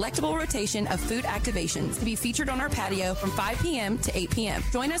curated a delectable rotation of food activations to be featured on our patio from 5 p.m. to 8 p.m.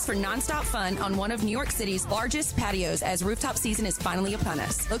 Join us for nonstop fun on one of New York City's largest patios as rooftop season is finally upon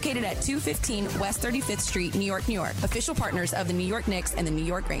us. Located at 215 West 35th Street, New York, New York. Official partners of the New York Knicks and the New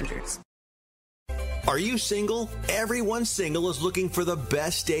York Rangers. Are you single? Everyone single is looking for the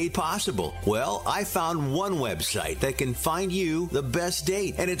best date possible. Well, I found one website that can find you the best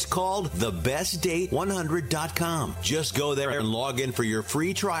date, and it's called thebestdate100.com. Just go there and log in for your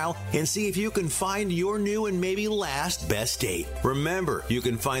free trial and see if you can find your new and maybe last best date. Remember, you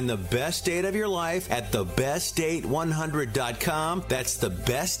can find the best date of your life at thebestdate100.com. That's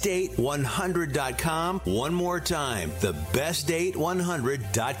thebestdate100.com. One more time,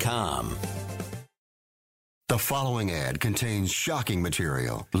 thebestdate100.com. The following ad contains shocking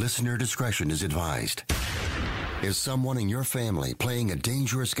material. Listener discretion is advised. Is someone in your family playing a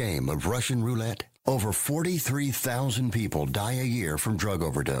dangerous game of Russian roulette? Over 43,000 people die a year from drug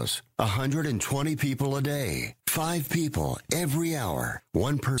overdose. 120 people a day. 5 people every hour.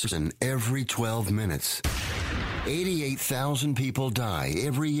 1 person every 12 minutes. 88,000 people die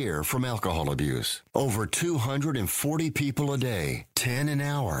every year from alcohol abuse. Over 240 people a day, 10 an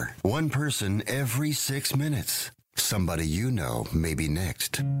hour, one person every 6 minutes. Somebody you know may be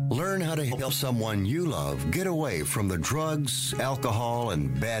next. Learn how to help someone you love get away from the drugs, alcohol,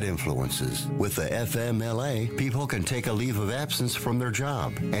 and bad influences. With the FMLA, people can take a leave of absence from their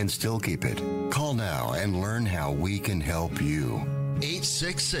job and still keep it. Call now and learn how we can help you.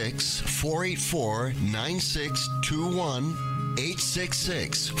 866-484-9621.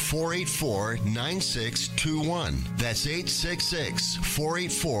 866-484-9621. That's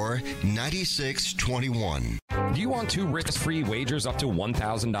 866-484-9621. Do you want 2 risk-free wagers up to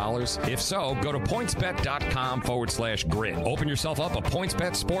 $1,000? If so, go to pointsbet.com/grid. Open yourself up a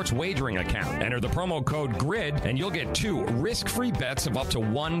PointsBet sports wagering account. Enter the promo code GRID, and you'll get 2 risk-free bets of up to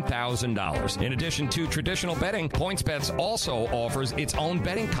 $1,000. In addition to traditional betting, PointsBet also offers its own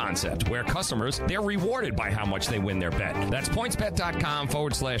betting concept, where customers, they're rewarded by how much they win their bet. That's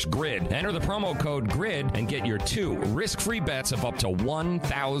pointsbet.com/grid. Enter the promo code GRID and get your 2 risk-free bets of up to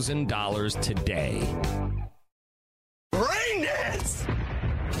 $1,000 today. Rain dance!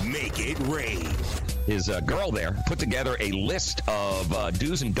 Make it rain. His girl there put together a list of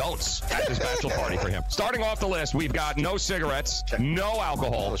do's and don'ts at this bachelor party for him. Starting off the list, we've got no cigarettes, no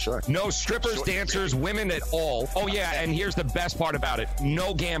alcohol, no strippers, dancers, women at all. Oh, yeah, and here's the best part about it,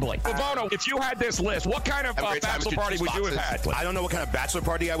 no gambling. Bono, if you had this list, what kind of bachelor party would you have had? I don't know what kind of bachelor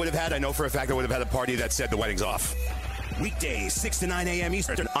party I would have had. I know for a fact I would have had a party that said the wedding's off. Weekdays, 6 to 9 a.m.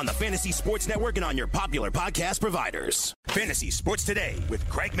 Eastern on the Fantasy Sports Network and on your popular podcast providers. Fantasy Sports Today with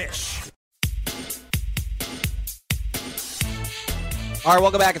Craig Mish. All right,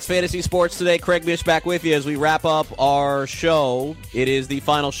 welcome back. It's Fantasy Sports Today. Craig Mish back with you as we wrap up our show. It is the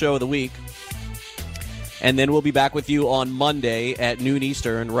final show of the week. And then we'll be back with you on Monday at noon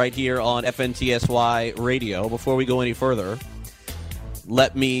Eastern right here on FNTSY Radio. Before we go any further,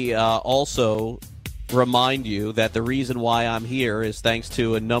 let me also remind you that the reason why I'm here is thanks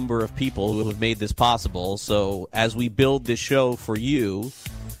to a number of people who have made this possible. So as we build this show for you,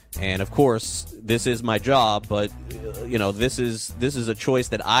 and of course this is my job, but you know, this is a choice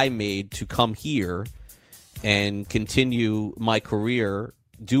that I made to come here and continue my career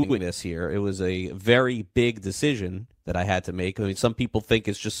doing this here. It was a very big decision that I had to make. I mean, some people think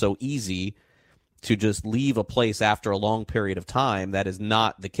it's just so easy to just leave a place after a long period of time. That is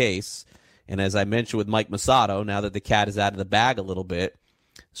not the case. And as I mentioned with Mike Masato, now that the cat is out of the bag a little bit,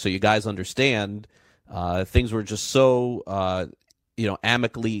 so you guys understand, things were just so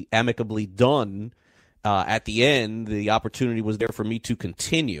amicably done. At the end, the opportunity was there for me to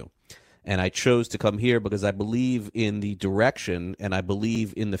continue. And I chose to come here because I believe in the direction and I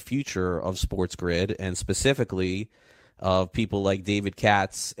believe in the future of Sports Grid, and specifically of people like David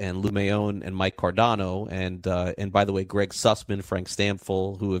Katz and Lou Mayone and Mike Cardano, and by the way, Greg Sussman, Frank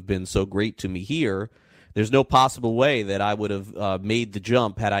Stamfel, who have been so great to me here. There's no possible way that I would have made the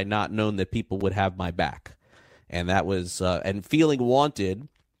jump had I not known that people would have my back. And that was and feeling wanted,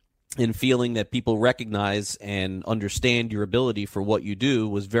 and feeling that people recognize and understand your ability for what you do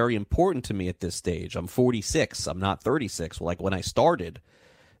was very important to me at this stage. I'm 46. I'm not 36, like when I started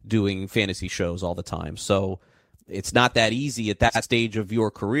doing fantasy shows all the time. So it's not that easy at that stage of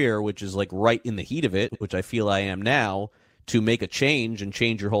your career, which is like right in the heat of it, which I feel I am now, to make a change and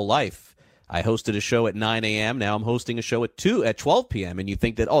change your whole life. I hosted a show at 9 a.m. Now I'm hosting a show at 12 p.m. And you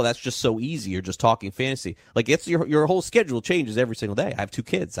think that, oh, that's just so easy. You're just talking fantasy. Like, it's your whole schedule changes every single day. I have 2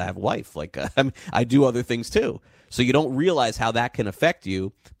 kids. I have a wife. Like, I do other things too. So you don't realize how that can affect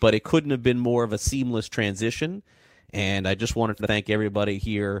you, but it couldn't have been more of a seamless transition. And I just wanted to thank everybody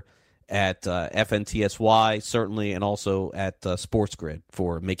here at FNTSY, certainly, and also at Sports Grid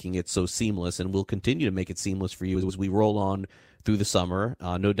for making it so seamless. And we'll continue to make it seamless for you as we roll on through the summer,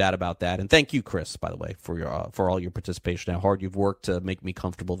 no doubt about that. And thank you, Chris, by the way, for all your participation, how hard you've worked to make me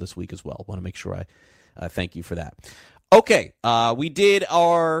comfortable this week as well. Want to make sure I thank you for that. Okay, we did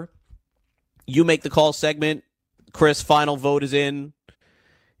our You Make the Call segment. Chris, final vote is in.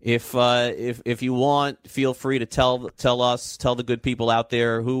 If you want, feel free to tell the good people out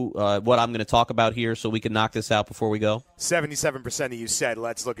there who what I'm going to talk about here, so we can knock this out before we go. 77% of you said,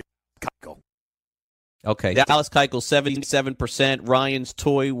 let's look at Keuchel. Okay, Dallas Keuchel, 77%. Ryan's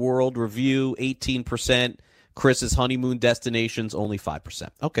Toy World Review, 18%. Chris's Honeymoon Destinations, only 5%.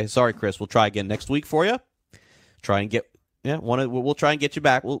 Okay, sorry, Chris. We'll try again next week for you. We'll try and get you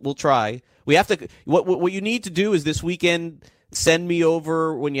back. We'll try. We have to. What you need to do is this weekend, send me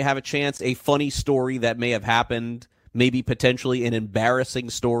over when you have a chance a funny story that may have happened, maybe potentially an embarrassing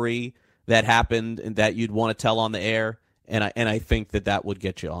story that happened and that you'd want to tell on the air. And I think that would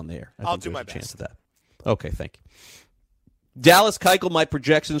get you on the air. I'll do my best. Chance of that. Okay, thank you. Dallas Keuchel, my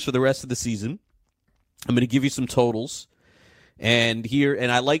projections for the rest of the season. I'm going to give you some totals. And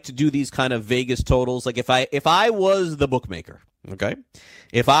I like to do these kind of Vegas totals. Like if I was the bookmaker, okay?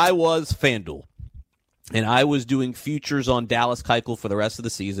 If I was FanDuel and I was doing futures on Dallas Keuchel for the rest of the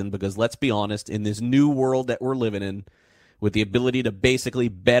season, because let's be honest, in this new world that we're living in, with the ability to basically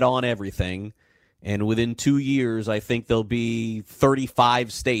bet on everything, and within 2 years, I think there'll be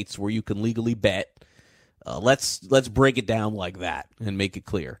 35 states where you can legally bet. Let's break it down like that and make it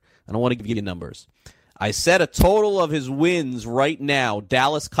clear. I don't want to give you numbers. I set a total of his wins right now,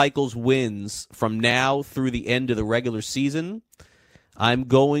 Dallas Keuchel's wins from now through the end of the regular season. I'm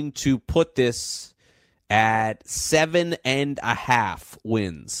going to put this at 7.5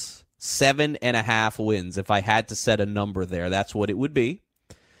 wins. 7.5 wins. If I had to set a number there, that's what it would be.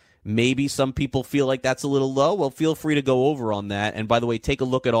 Maybe some people feel like that's a little low. Well, feel free to go over on that. And by the way, take a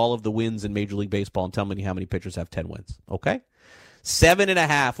look at all of the wins in Major League Baseball and tell me how many pitchers have 10 wins. Okay?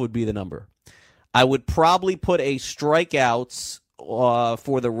 7.5 would be the number. I would probably put a strikeouts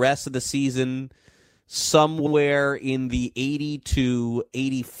for the rest of the season somewhere in the 80 to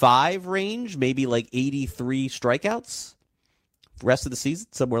 85 range, maybe like 83 strikeouts. Rest of the season,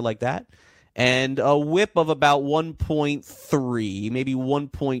 somewhere like that. And a whip of about 1.3, maybe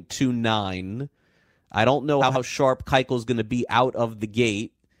 1.29. I don't know how sharp Keuchel's going to be out of the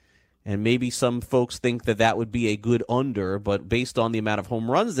gate. And maybe some folks think that would be a good under, but based on the amount of home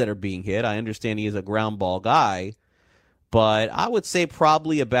runs that are being hit, I understand he is a ground ball guy. But I would say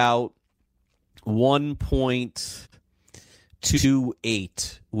probably about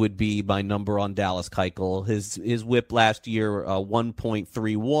 1.28 would be my number on Dallas Keuchel. His whip last year,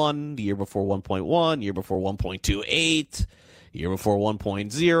 1.31, the year before 1.1, year before 1.28, year before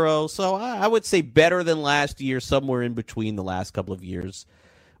 1.0. So I would say better than last year, somewhere in between the last couple of years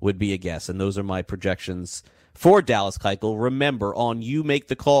would be a guess. And those are my projections for Dallas Keuchel. Remember, on You Make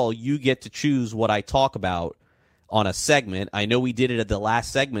the Call, you get to choose what I talk about on a segment. I know we did it at the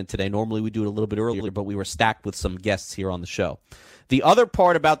last segment today. Normally we do it a little bit earlier, but we were stacked with some guests here on the show. The other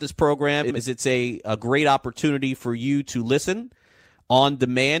part about this program is it's a great opportunity for you to listen. On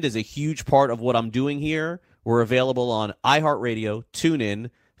demand is a huge part of what I'm doing here. We're available on iHeartRadio,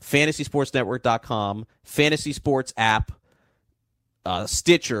 TuneIn, FantasySportsNetwork.com, Fantasy Sports app,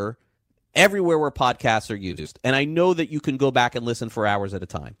 Stitcher, everywhere where podcasts are used. And I know that you can go back and listen for hours at a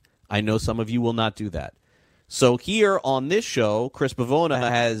time. I know some of you will not do that. So here on this show, Chris Bavona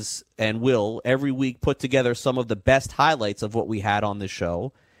has and will every week put together some of the best highlights of what we had on this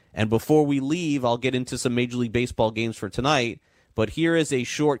show. And before we leave, I'll get into some Major League Baseball games for tonight. But here is a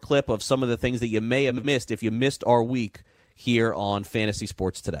short clip of some of the things that you may have missed if you missed our week here on Fantasy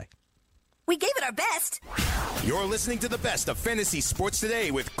Sports Today. We gave it our best. You're listening to the best of Fantasy Sports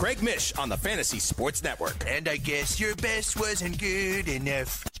Today with Craig Mish on the Fantasy Sports Network. And I guess your best wasn't good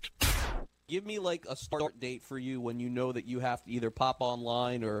enough. Give me like a start date for you when you know that you have to either pop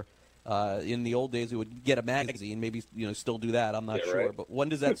online or in the old days we would get a magazine, maybe still do that. I'm not sure. Right. But when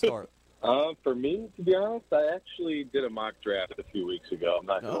does that start? For me, to be honest, I actually did a mock draft a few weeks ago. I'm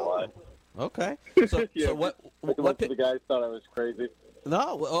not going to lie. Okay. So, yeah, so what the guys thought I was crazy.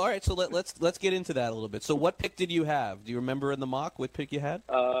 No, all right. So let's get into that a little bit. So what pick did you have? Do you remember in the mock what pick you had?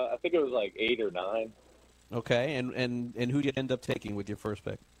 I think it was like 8 or 9. Okay, and who did you end up taking with your first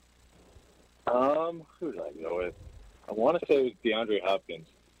pick? Who did I go with? I want to say it was DeAndre Hopkins.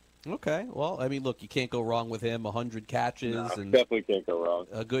 Okay, well, I mean, look, you can't go wrong with him. 100 catches, and definitely can't go wrong.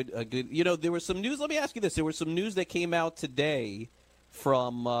 A good. There was some news. Let me ask you this: there was some news that came out today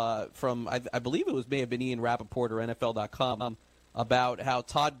from I believe it may have been Ian Rappaport or NFL.com about how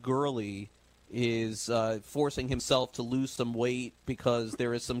Todd Gurley is forcing himself to lose some weight because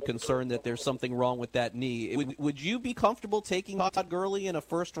there is some concern that there's something wrong with that knee. Would you be comfortable taking Todd Gurley in a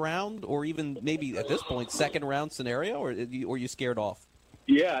first round or even maybe at this point second round scenario, or are you scared off?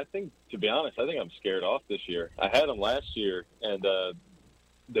 Yeah, I think, to be honest, I think I'm scared off this year. I had him last year, and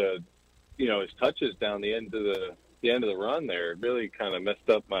his touches down the end of the run there really kind of messed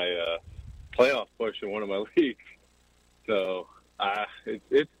up my playoff push in one of my leagues. So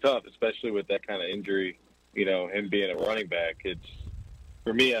it's tough, especially with that kind of injury. Him being a running back.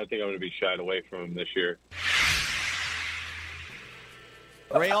 For me, I think I'm going to be shied away from him this year.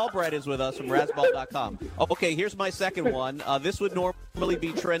 Ray Albright is with us from Razzball.com. Okay, here's my second one. This would normally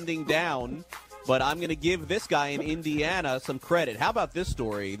be trending down, but I'm going to give this guy in Indiana some credit. How about this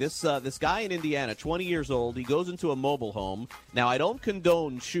story? This guy in Indiana, 20 years old, he goes into a mobile home. Now, I don't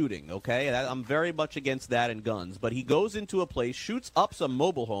condone shooting, okay? I'm very much against that and guns. But he goes into a place, shoots up some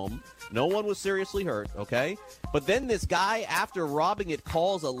mobile home. No one was seriously hurt, okay? But then this guy, after robbing it,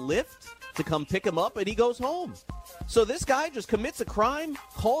 calls a Lyft to come pick him up, and he goes home. So this guy just commits a crime,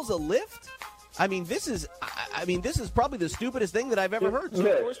 calls a Lyft. I mean, this is probably the stupidest thing that I've ever heard. So,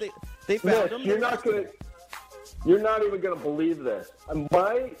 of course, they found him. You're not even going to believe this.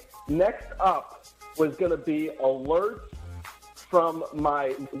 My next up was going to be alerts from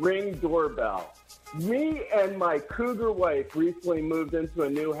my Ring doorbell. Me and my cougar wife recently moved into a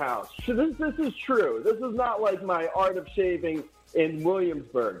new house. This is true. This is not like my Art of Shaving in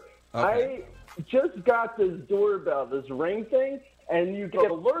Williamsburg. Okay. I just got this doorbell, this Ring thing, and you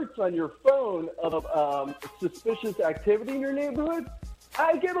get alerts on your phone of suspicious activity in your neighborhood.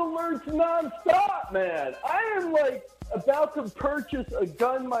 I get alerts nonstop, man. I am like about to purchase a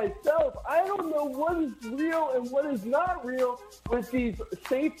gun myself. I don't know what is real and what is not real with these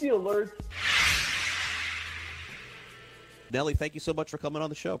safety alerts. Nelly, thank you so much for coming on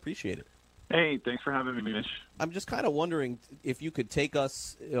the show. Appreciate it. Hey, thanks for having me, Mitch. I'm just kind of wondering if you could take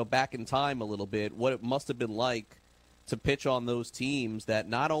us back in time a little bit, what it must have been like to pitch on those teams that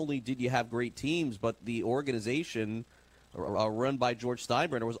not only did you have great teams, but the organization run by George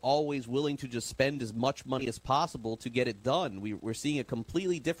Steinbrenner was always willing to just spend as much money as possible to get it done. We're seeing a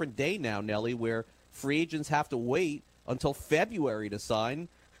completely different day now, Nelly, where free agents have to wait until February to sign.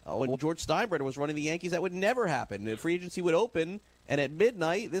 When George Steinbrenner was running the Yankees, that would never happen. The free agency would open, and at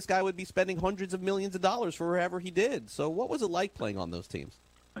midnight, this guy would be spending hundreds of millions of dollars for wherever he did. So what was it like playing on those teams?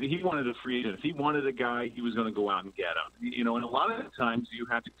 He wanted a free agent. If he wanted a guy, he was going to go out and get him. You know, and a lot of the times you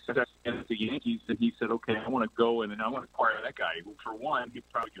have to set against the Yankees, and he said, okay, I want to go and I want to acquire that guy. For one, he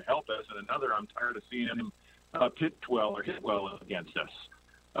probably can help us, and another, I'm tired of seeing him pitch well or hit well against us.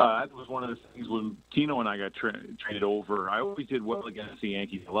 That was one of the things when Tino and I got traded over. I always did well against the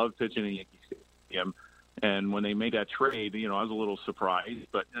Yankees. I loved pitching in Yankee Stadium. And when they made that trade, you know, I was a little surprised.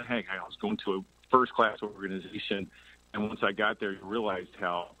 But, heck, I was going to a first-class organization. And once I got there, you realized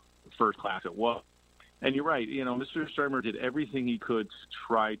how first-class it was. And you're right. You know, Mr. Steinbrenner did everything he could to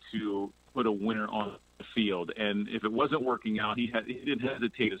try to put a winner on the field. And if it wasn't working out, he didn't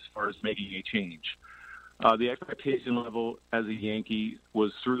hesitate as far as making a change. The expectation level as a Yankee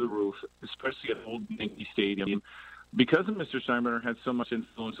was through the roof, especially at old Yankee Stadium, because of Mr. Steinbrenner had so much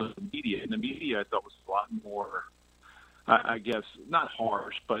influence on the media. And the media, I thought, was a lot more, I guess, not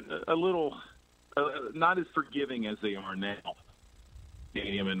harsh, but a little not as forgiving as they are now.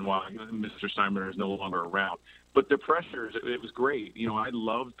 Stadium and why Mr. Steinbrenner is no longer around. But the pressures, it was great. You know, I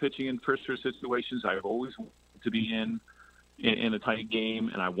loved pitching in pressure situations. I've always wanted to be in a tight game,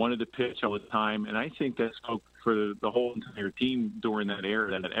 and I wanted to pitch all the time. And I think that spoke for the whole entire team during that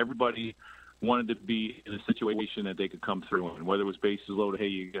era, that everybody wanted to be in a situation that they could come through in, whether it was bases loaded, hey,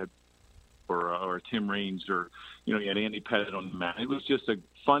 you got or Tim Raines, or, you know, you had Andy Pettitte on the mound. It was just a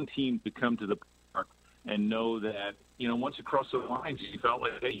fun team to come to the park and know that, you know, once you cross the lines, you felt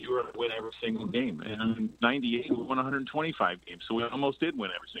like, hey, you were going to win every single game. And in 98, we won 125 games, so we almost did win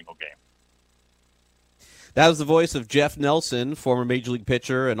every single game. That was the voice of Jeff Nelson, former Major League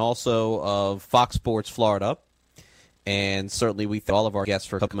pitcher and also of Fox Sports Florida. And certainly we thank all of our guests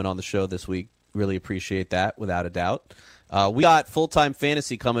for coming on the show this week. Really appreciate that, without a doubt. We got full-time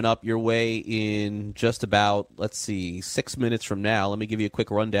fantasy coming up your way in just about, 6 minutes from now. Let me give you a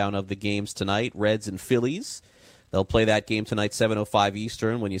quick rundown of the games tonight. Reds and Phillies. They'll play that game tonight, 7:05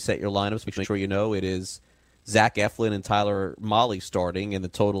 Eastern. When you set your lineups, make sure you know it is Zach Eflin and Tyler Mahle starting, and the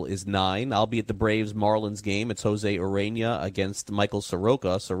total is 9. I'll be at the Braves-Marlins game. It's Jose Urena against Michael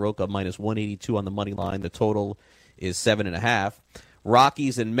Soroka. Soroka minus 182 on the money line. The total is 7.5.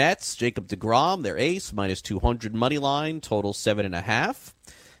 Rockies and Mets, Jacob deGrom, their ace, minus 200 money line, total 7.5.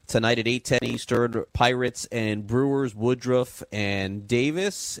 Tonight at 8:10 Eastern, Pirates and Brewers, Woodruff and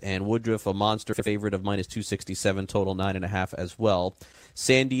Davis, and Woodruff a monster favorite of minus 267, total 9.5 as well.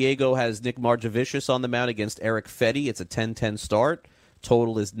 San Diego has Nick Margevicius on the mound against Eric Fetty. It's a 10-10 start.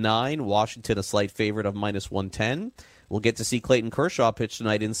 Total is 9. Washington a slight favorite of minus 110. We'll get to see Clayton Kershaw pitch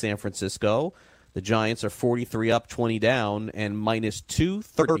tonight in San Francisco. The Giants are 43 up, 20 down, and minus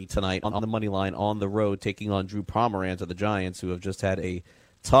 230 tonight on the money line on the road, taking on Drew Pomeranz of the Giants, who have just had a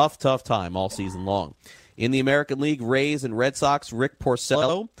tough time all season long. In the American League, Rays and Red Sox, Rick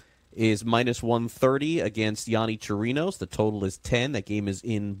Porcello is minus 130 against Yanni Chirinos. The total is 10. That game is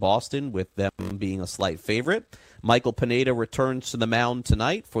in Boston, with them being a slight favorite. Michael Pineda returns to the mound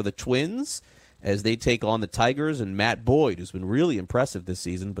tonight for the Twins as they take on the Tigers, and Matt Boyd, who's been really impressive this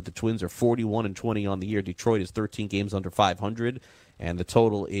season, but the Twins are 41-20 on the year. Detroit is 13 games under 500, and the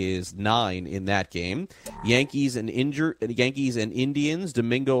total is 9 in that game. Yankees and Indians,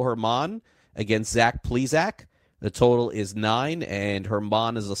 Domingo Germán against Zach Plesac. The total is 9, and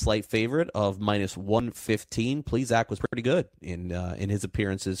Herman is a slight favorite of -115. Plesac was pretty good in his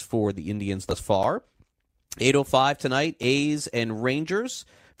appearances for the Indians thus far. 8:05 tonight, A's and Rangers.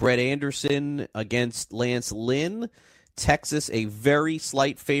 Brett Anderson against Lance Lynn. Texas, a very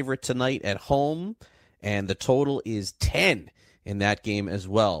slight favorite tonight at home, and the total is 10 in that game as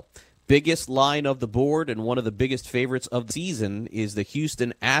well. Biggest line of the board and one of the biggest favorites of the season is the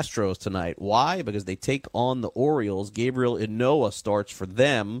Houston Astros tonight. Why? Because they take on the Orioles. Gabriel Ynoa starts for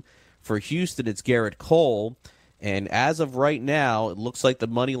them. For Houston, it's Garrett Cole. And as of right now, it looks like the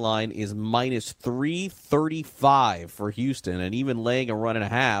money line is -335 for Houston. And even laying a run and a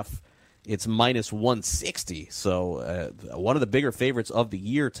half, it's -160. So one of the bigger favorites of the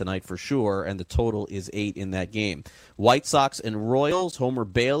year tonight for sure, and the total is 8 in that game. White Sox and Royals. Homer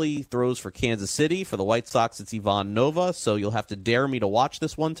Bailey throws for Kansas City. For the White Sox, it's Ivan Nova, so you'll have to dare me to watch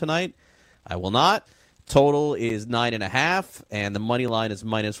this one tonight. I will not. Total is 9.5, and the money line is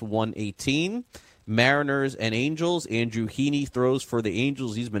 -118. Mariners and Angels. Andrew Heaney throws for the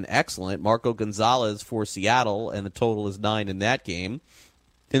Angels. He's been excellent. Marco Gonzalez for Seattle, and the total is 9 in that game.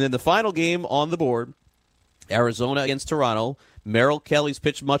 And then the final game on the board, Arizona against Toronto. Merrill Kelly's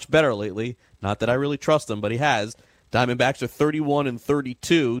pitched much better lately. Not that I really trust him, but he has. Diamondbacks are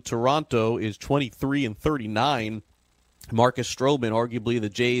 31-32. Toronto is 23-39. Marcus Stroman, arguably the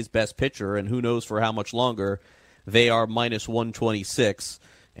Jays' best pitcher, and who knows for how much longer. They are -126,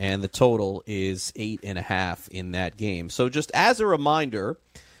 and the total is 8.5 in that game. So just as a reminder,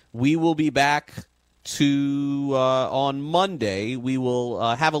 we will be back on Monday. We will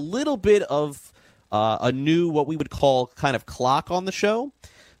have a little bit of a new, what we would call kind of clock on the show.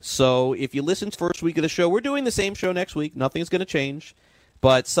 So if you listen to the first week of the show, we're doing the same show next week. Nothing's going to change.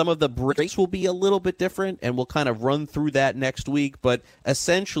 But some of the breaks will be a little bit different, and we'll kind of run through that next week. But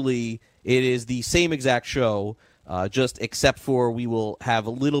essentially, it is the same exact show, just except for we will have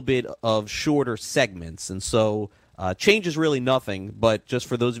a little bit of shorter segments. And so change is really nothing, but just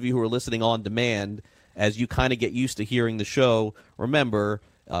for those of you who are listening on demand, as you kind of get used to hearing the show, remember,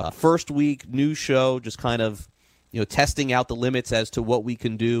 first week, new show, just kind of testing out the limits as to what we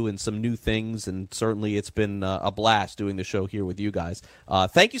can do and some new things, and certainly it's been a blast doing the show here with you guys.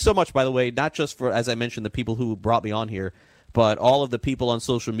 Thank you so much, by the way, not just for, as I mentioned, the people who brought me on here, but all of the people on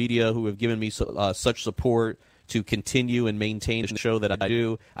social media who have given me such support to continue and maintain the show that I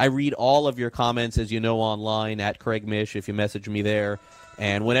do. I read all of your comments, as you know, online at Craig Mish if you message me there.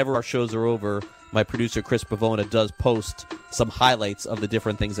 And whenever our shows are over, my producer Chris Pavona does post some highlights of the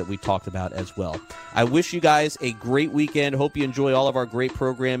different things that we talked about as well. I wish you guys a great weekend. Hope you enjoy all of our great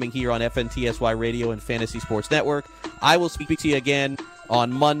programming here on FNTSY Radio and Fantasy Sports Network. I will speak to you again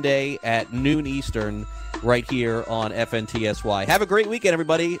on Monday at noon Eastern right here on FNTSY. Have a great weekend,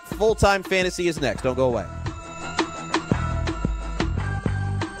 everybody. Full-Time Fantasy is next. Don't go away.